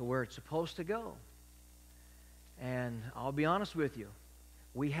to where it's supposed to go. And I'll be honest with you,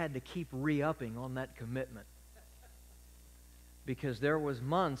 we had to keep re-upping on that commitment. Because there was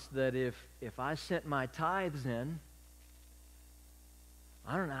months that if I sent my tithes in,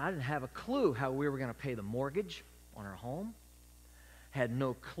 I didn't have a clue how we were going to pay the mortgage on our home. Had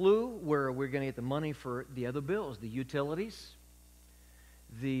no clue where we were going to get the money for the other bills, the utilities,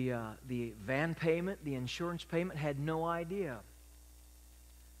 the van payment, the insurance payment. Had no idea.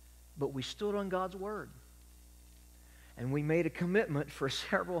 But we stood on God's Word. And we made a commitment for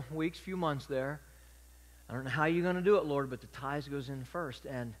several weeks, few months there. I don't know how you're going to do it, Lord, but the tithes goes in first.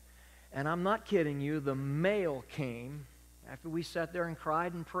 And I'm not kidding you, the mail came after we sat there and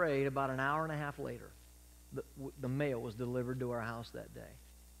cried and prayed. About an hour and a half later, the mail was delivered to our house that day.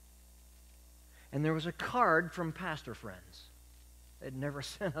 And there was a card from pastor friends. They'd never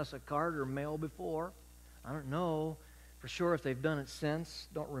sent us a card or mail before. I don't know for sure if they've done it since.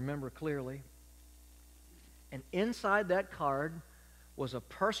 Don't remember clearly. And inside that card was a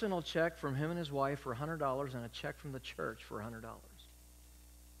personal check from him and his wife for $100 and a check from the church for $100.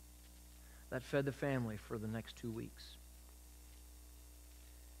 That fed the family for the next 2 weeks.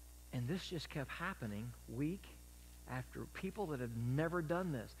 And this just kept happening week after. People that had never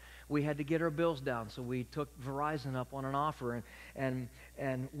done this. We had to get our bills down, so we took Verizon up on an offer. And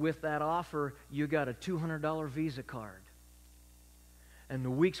with that offer, you got a $200 Visa card. And the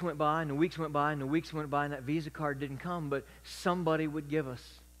weeks went by, and the weeks went by, and the weeks went by, and that Visa card didn't come, but somebody would give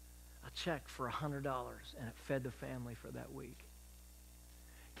us a check for $100, and it fed the family for that week.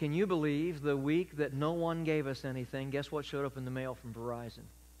 Can you believe the week that no one gave us anything, guess what showed up in the mail from Verizon?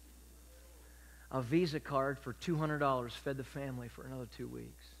 A Visa card for $200 fed the family for another 2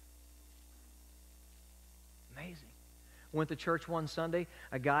 weeks. Amazing. Went to church one Sunday.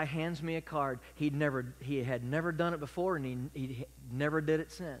 A guy hands me a card. He had never done it before, and he never did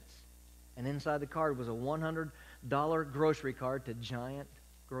it since. And inside the card was a $100 grocery card to Giant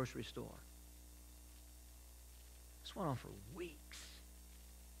grocery store. This went on for weeks.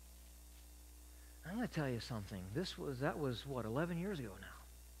 I'm going to tell you something. That was 11 years ago now.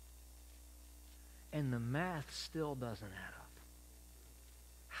 And the math still doesn't add up.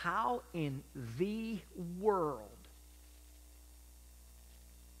 How in the world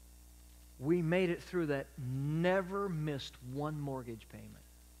we made it through that, never missed one mortgage payment?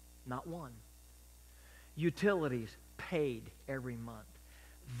 Not one. Utilities paid every month.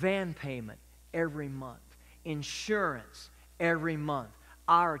 Van payment every month. Insurance every month.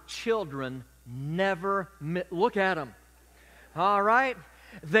 Our children never look at them. All right?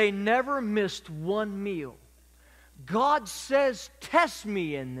 They never missed one meal. God says, test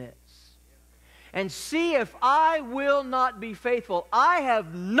me in this and see if I will not be faithful. I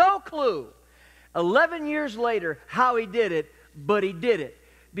have no clue 11 years later how He did it, but He did it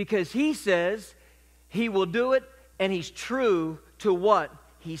because He says He will do it, and He's true to what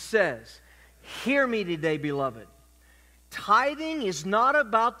He says. Hear me today, beloved. Tithing is not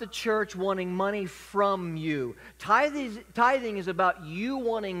about the church wanting money from you. Tithing is about you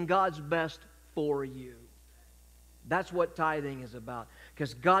wanting God's best for you. That's what tithing is about.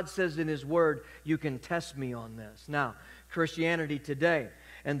 Because God says in His Word, you can test me on this. Now, Christianity Today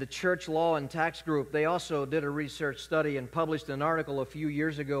and the Church Law and Tax Group, they also did a research study and published an article a few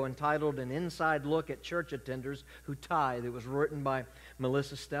years ago entitled An Inside Look at Church Attenders Who Tithe. It was written by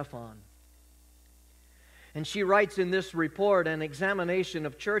Melissa Stephan. And she writes in this report, an examination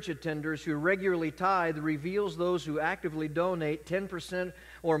of church attenders who regularly tithe reveals those who actively donate 10%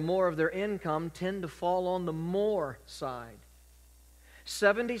 or more of their income tend to fall on the more side.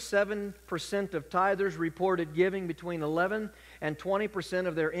 77% of tithers reported giving between 11 and 20%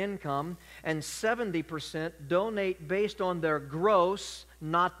 of their income, and 70% donate based on their gross,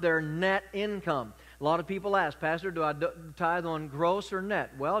 not their net income. A lot of people ask, Pastor, do I tithe on gross or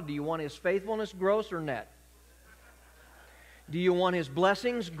net? Well, do you want His faithfulness gross or net? Do you want His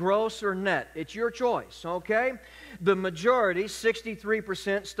blessings gross or net? It's your choice, okay? The majority,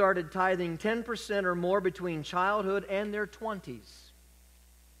 63%, started tithing 10% or more between childhood and their 20s.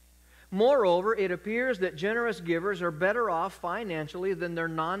 Moreover, it appears that generous givers are better off financially than their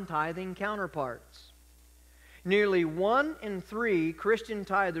non-tithing counterparts. Nearly 1 in 3 Christian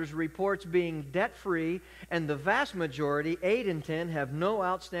tithers reports being debt-free, and the vast majority, 8 in 10, have no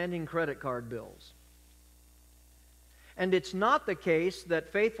outstanding credit card bills. And it's not the case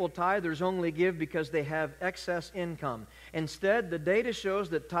that faithful tithers only give because they have excess income. Instead, the data shows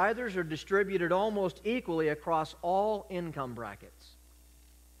that tithers are distributed almost equally across all income brackets.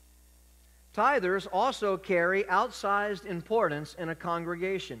 Tithers also carry outsized importance in a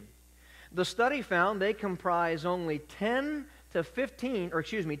congregation. The study found they comprise only 10 to 10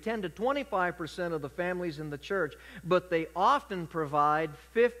 to 25% of the families in the church, but they often provide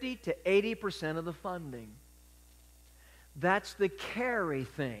 50 to 80% of the funding. That's the carry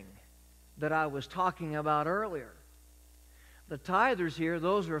thing that I was talking about earlier. The tithers here,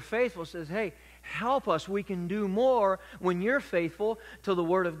 those who are faithful, says, hey, help us. We can do more when you're faithful to the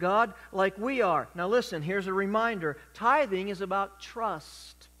Word of God like we are. Now listen, here's a reminder. Tithing is about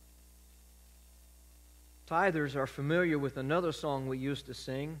trust. Tithers are familiar with another song we used to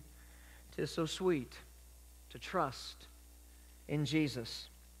sing. 'Tis so sweet to trust in Jesus.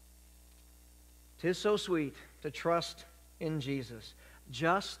 'Tis so sweet to trust in Jesus.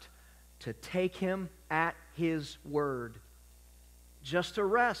 Just to take Him at His word. Just to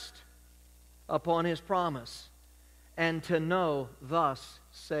rest upon His promise. And to know, thus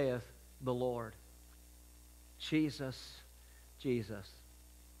saith the Lord. Jesus, Jesus,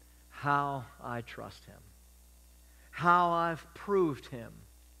 how I trust Him. How I've proved Him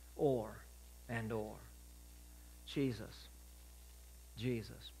o'er and o'er. Jesus,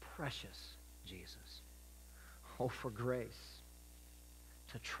 Jesus, precious Jesus. Oh, for grace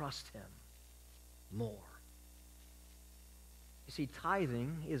to trust Him more. You see,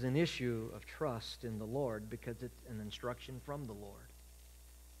 tithing is an issue of trust in the Lord because it's an instruction from the Lord.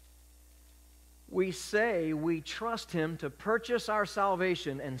 We say we trust Him to purchase our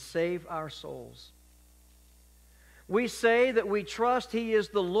salvation and save our souls. We say that we trust He is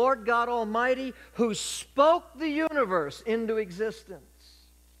the Lord God Almighty who spoke the universe into existence.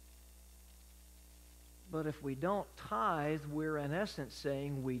 But if we don't tithe, we're in essence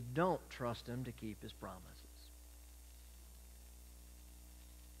saying we don't trust Him to keep His promises.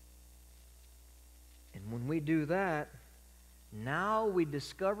 And when we do that, now we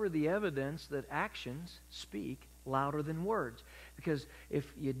discover the evidence that actions speak louder than words. Because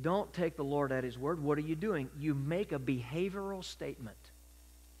if you don't take the Lord at His word, what are you doing? You make a behavioral statement.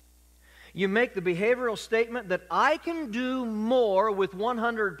 You make the behavioral statement that I can do more with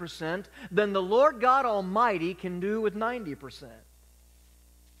 100% than the Lord God Almighty can do with 90%.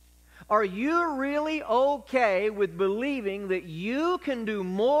 Are you really okay with believing that you can do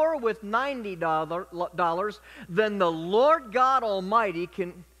more with $90 than the Lord God Almighty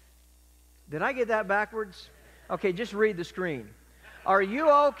can? Did I get that backwards? Okay, just read the screen. Are you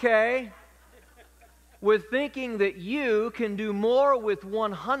okay with thinking that you can do more with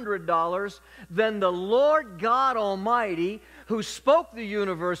 $100 than the Lord God Almighty, who spoke the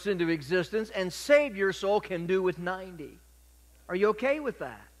universe into existence and saved your soul, can do with 90? Are you okay with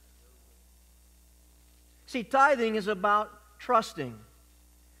that? See, tithing is about trusting.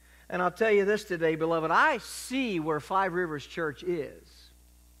 And I'll tell you this today, beloved, I see where Five Rivers Church is.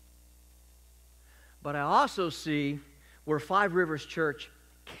 But I also see where Five Rivers Church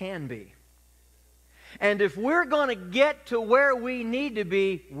can be. And if we're going to get to where we need to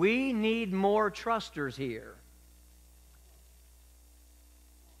be, we need more trusters here.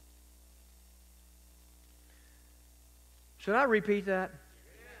 Should I repeat that?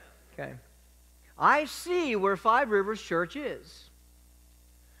 Okay. I see where Five Rivers Church is.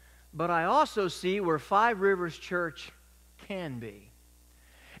 But I also see where Five Rivers Church can be.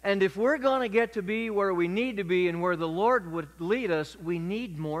 And if we're going to get to be where we need to be and where the Lord would lead us, we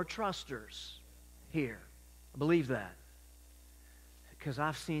need more trusters here. I believe that. Because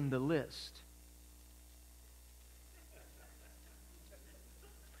I've seen the list.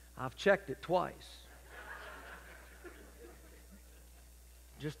 I've checked it twice.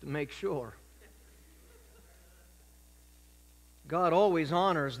 Just to make sure. God always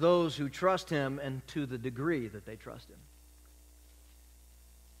honors those who trust Him and to the degree that they trust Him.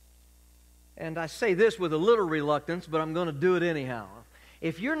 And I say this with a little reluctance, but I'm going to do it anyhow.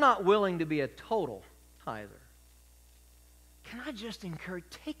 If you're not willing to be a total tither, can I just encourage,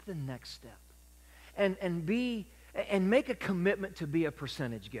 take the next step and make a commitment to be a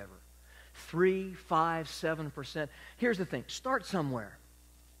percentage giver. 3, 5, 7%. Here's the thing. Start somewhere.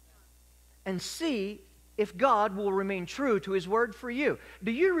 And see if God will remain true to His word for you.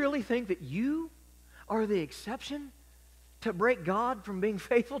 Do you really think that you are the exception to break God from being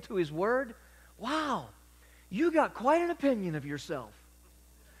faithful to His word? Wow. You got quite an opinion of yourself.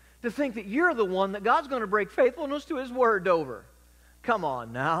 To think that you're the one that God's going to break faithfulness to His word over. Come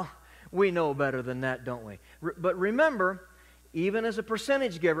on now. We know better than that, don't we? But remember, even as a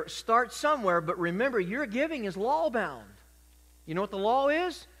percentage giver, start somewhere, but remember, your giving is law-bound. You know what the law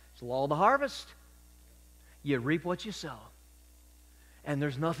is? It's the law of the harvest. You reap what you sow. And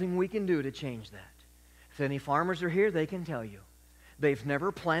there's nothing we can do to change that. If any farmers are here, they can tell you. They've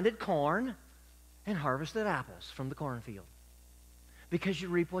never planted corn and harvested apples from the cornfield. because you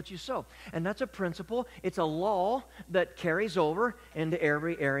reap what you sow. And that's a principle. It's a law that carries over into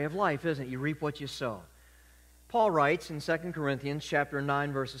every area of life, isn't it? You reap what you sow. Paul writes in 2 Corinthians chapter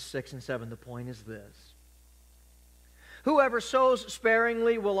 9, verses 6 and 7, the point is this. Whoever sows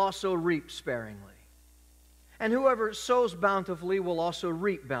sparingly will also reap sparingly. And whoever sows bountifully will also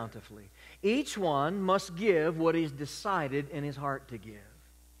reap bountifully. Each one must give what he's decided in his heart to give.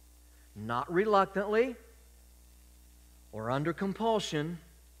 Not reluctantly or under compulsion,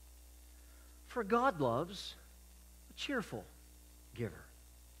 for God loves a cheerful giver.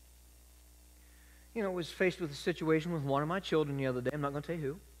 You know, I was faced with a situation with one of my children the other day, I'm not going to tell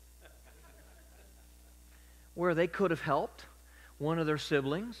you who, where they could have helped. One of their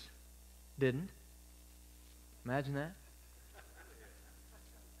siblings didn't. Imagine that.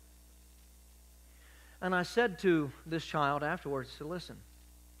 And I said to this child afterwards, I said, listen,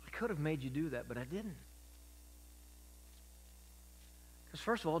 I could have made you do that, but I didn't. Because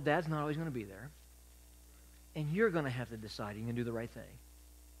first of all, Dad's not always going to be there. And you're going to have to decide you can do the right thing.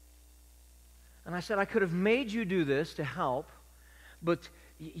 And I said, I could have made you do this to help, but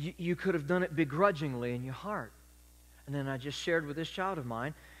you could have done it begrudgingly in your heart. And then I just shared with this child of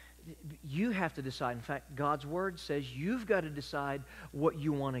mine, you have to decide. In fact, God's Word says you've got to decide what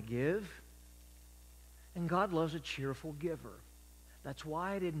you want to give. And God loves a cheerful giver. That's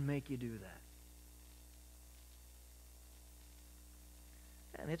why I didn't make you do that.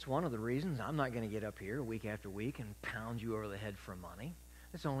 And it's one of the reasons I'm not going to get up here week after week and pound you over the head for money.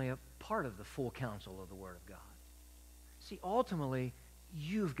 It's only a part of the full counsel of the Word of God. See, ultimately,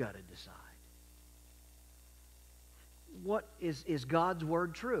 you've got to decide. What is God's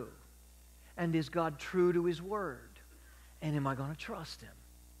Word true? And is God true to His Word? And am I going to trust Him?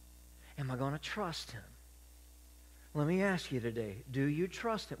 Am I going to trust Him? Let me ask you today, do you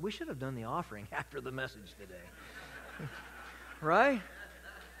trust Him? We should have done the offering after the message today. Right?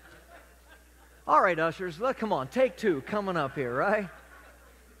 All right, ushers, look, come on, take two coming up here, right?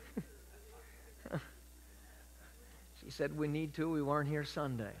 She said we need to, we weren't here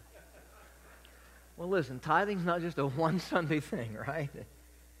Sunday. Well, listen, tithing's not just a one Sunday thing, right?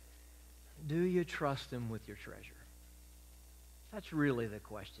 Do you trust Him with your treasure? That's really the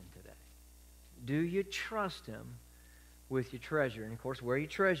question today. Do you trust Him with your treasure? And of course, where your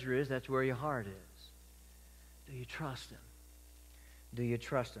treasure is, that's where your heart is. Do you trust Him? Do you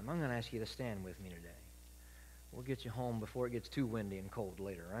trust Him? I'm going to ask you to stand with me today. We'll get you home before it gets too windy and cold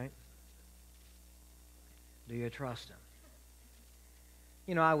later, right? Do you trust Him?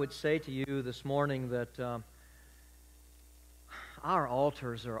 You know, I would say to you this morning that our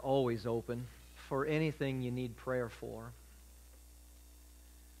altars are always open for anything you need prayer for.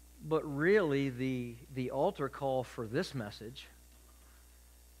 But really, the altar call for this message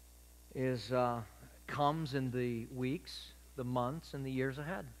is comes in the weeks, the months, and the years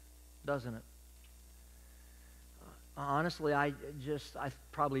ahead, doesn't it? Honestly, I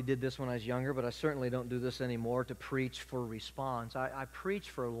probably did this when I was younger, but I certainly don't do this anymore to preach for response. I preach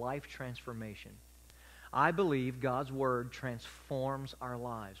for life transformation. I believe God's Word transforms our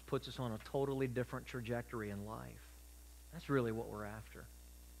lives, puts us on a totally different trajectory in life. That's really what we're after.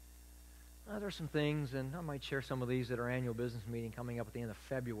 There's some things, and I might share some of these at our annual business meeting coming up at the end of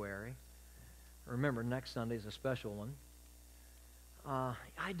February. Remember, next Sunday is a special one.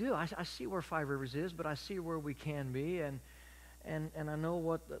 I do. I see where Five Rivers is, but I see where we can be, and I know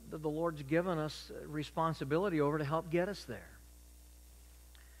what the Lord's given us responsibility over to help get us there.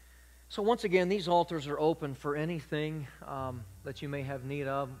 So once again, these altars are open for anything that you may have need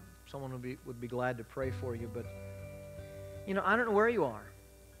of. Someone would be glad to pray for you, but you know, I don't know where you are.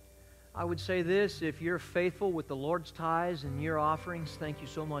 I would say this: if you're faithful with the Lord's tithes and your offerings, thank you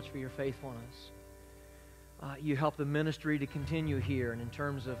so much for your faithfulness. You help the ministry to continue here, and in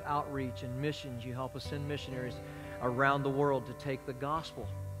terms of outreach and missions, you help us send missionaries around the world to take the gospel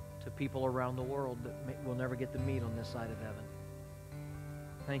to people around the world that will never get to meet on this side of heaven.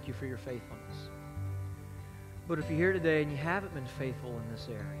 Thank you for your faithfulness. But if you're here today and you haven't been faithful in this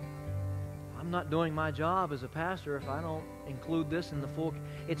area, I'm not doing my job as a pastor if I don't include this in the full.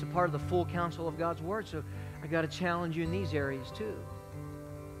 It's a part of the full counsel of God's Word, so I got to challenge you in these areas too.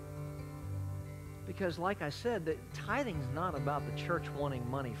 Because like I said, that tithing's not about the church wanting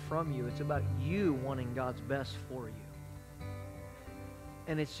money from you. It's about you wanting God's best for you.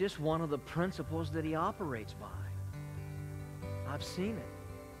 And it's just one of the principles that He operates by. I've seen it.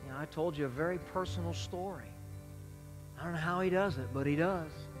 You know, I told you a very personal story. I don't know how He does it, but He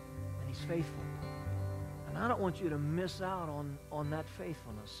does. And He's faithful. And I don't want you to miss out on that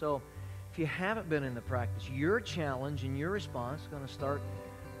faithfulness. So if you haven't been in the practice, your challenge and your response is going to start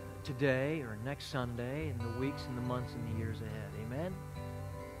today or next Sunday, in the weeks and the months and the years ahead. Amen?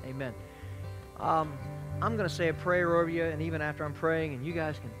 Amen. I'm going to say a prayer over you, and even after I'm praying, and you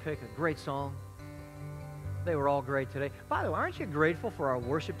guys can pick a great song. They were all great today. By the way, aren't you grateful for our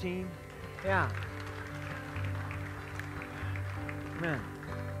worship team? Yeah. Amen.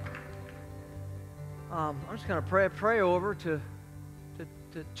 I'm just going to pray over to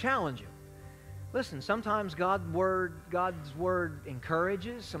challenge you. Listen, sometimes God's word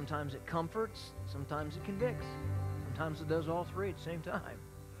encourages, sometimes it comforts, sometimes it convicts. Sometimes it does all three at the same time.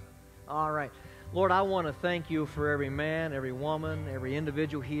 All right. Lord, I want to thank you for every man, every woman, every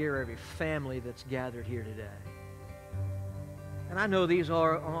individual here, every family that's gathered here today. And I know these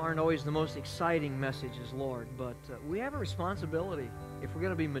aren't always the most exciting messages, Lord, but we have a responsibility if we're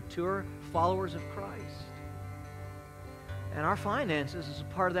going to be mature followers of Christ. And our finances is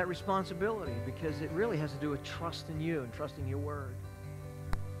a part of that responsibility because it really has to do with trust in you and trusting your word.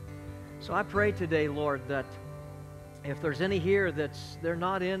 So I pray today, Lord, that if there's any here they're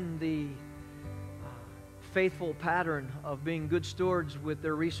not in the faithful pattern of being good stewards with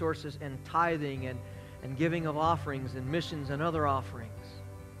their resources and tithing and giving of offerings and missions and other offerings,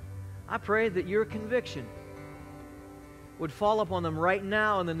 I pray that your conviction would fall upon them right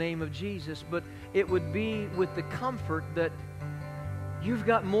now in the name of Jesus, but it would be with the comfort that you've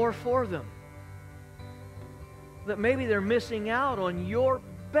got more for them. That maybe they're missing out on your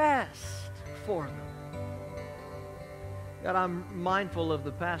best for them. God, I'm mindful of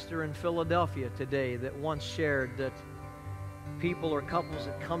the pastor in Philadelphia today that once shared that people or couples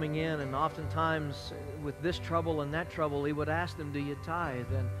that coming in, and oftentimes with this trouble and that trouble, he would ask them, do you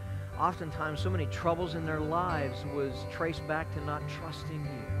tithe? And oftentimes so many troubles in their lives was traced back to not trusting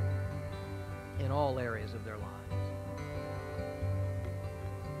you in all areas of their lives.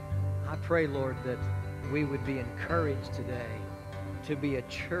 I pray, Lord, that we would be encouraged today to be a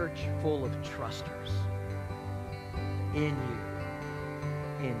church full of trusters in you.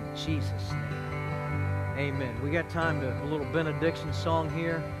 In Jesus' name. Amen. We got time to a little benediction song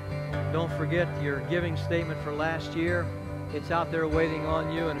here. Don't forget your giving statement for last year. It's out there waiting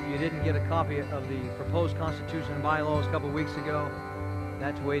on you. And if you didn't get a copy of the proposed Constitution and bylaws a couple weeks ago,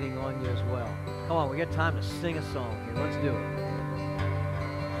 that's waiting on you as well. Come on, we got time to sing a song here. Let's do it.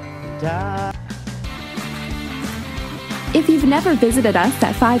 If you've never visited us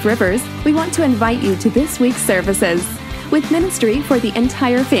at Five Rivers, we want to invite you to this week's services with ministry for the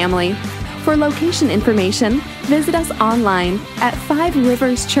entire family. For location information, visit us online at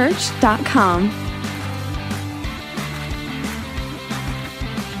fiveriverschurch.com.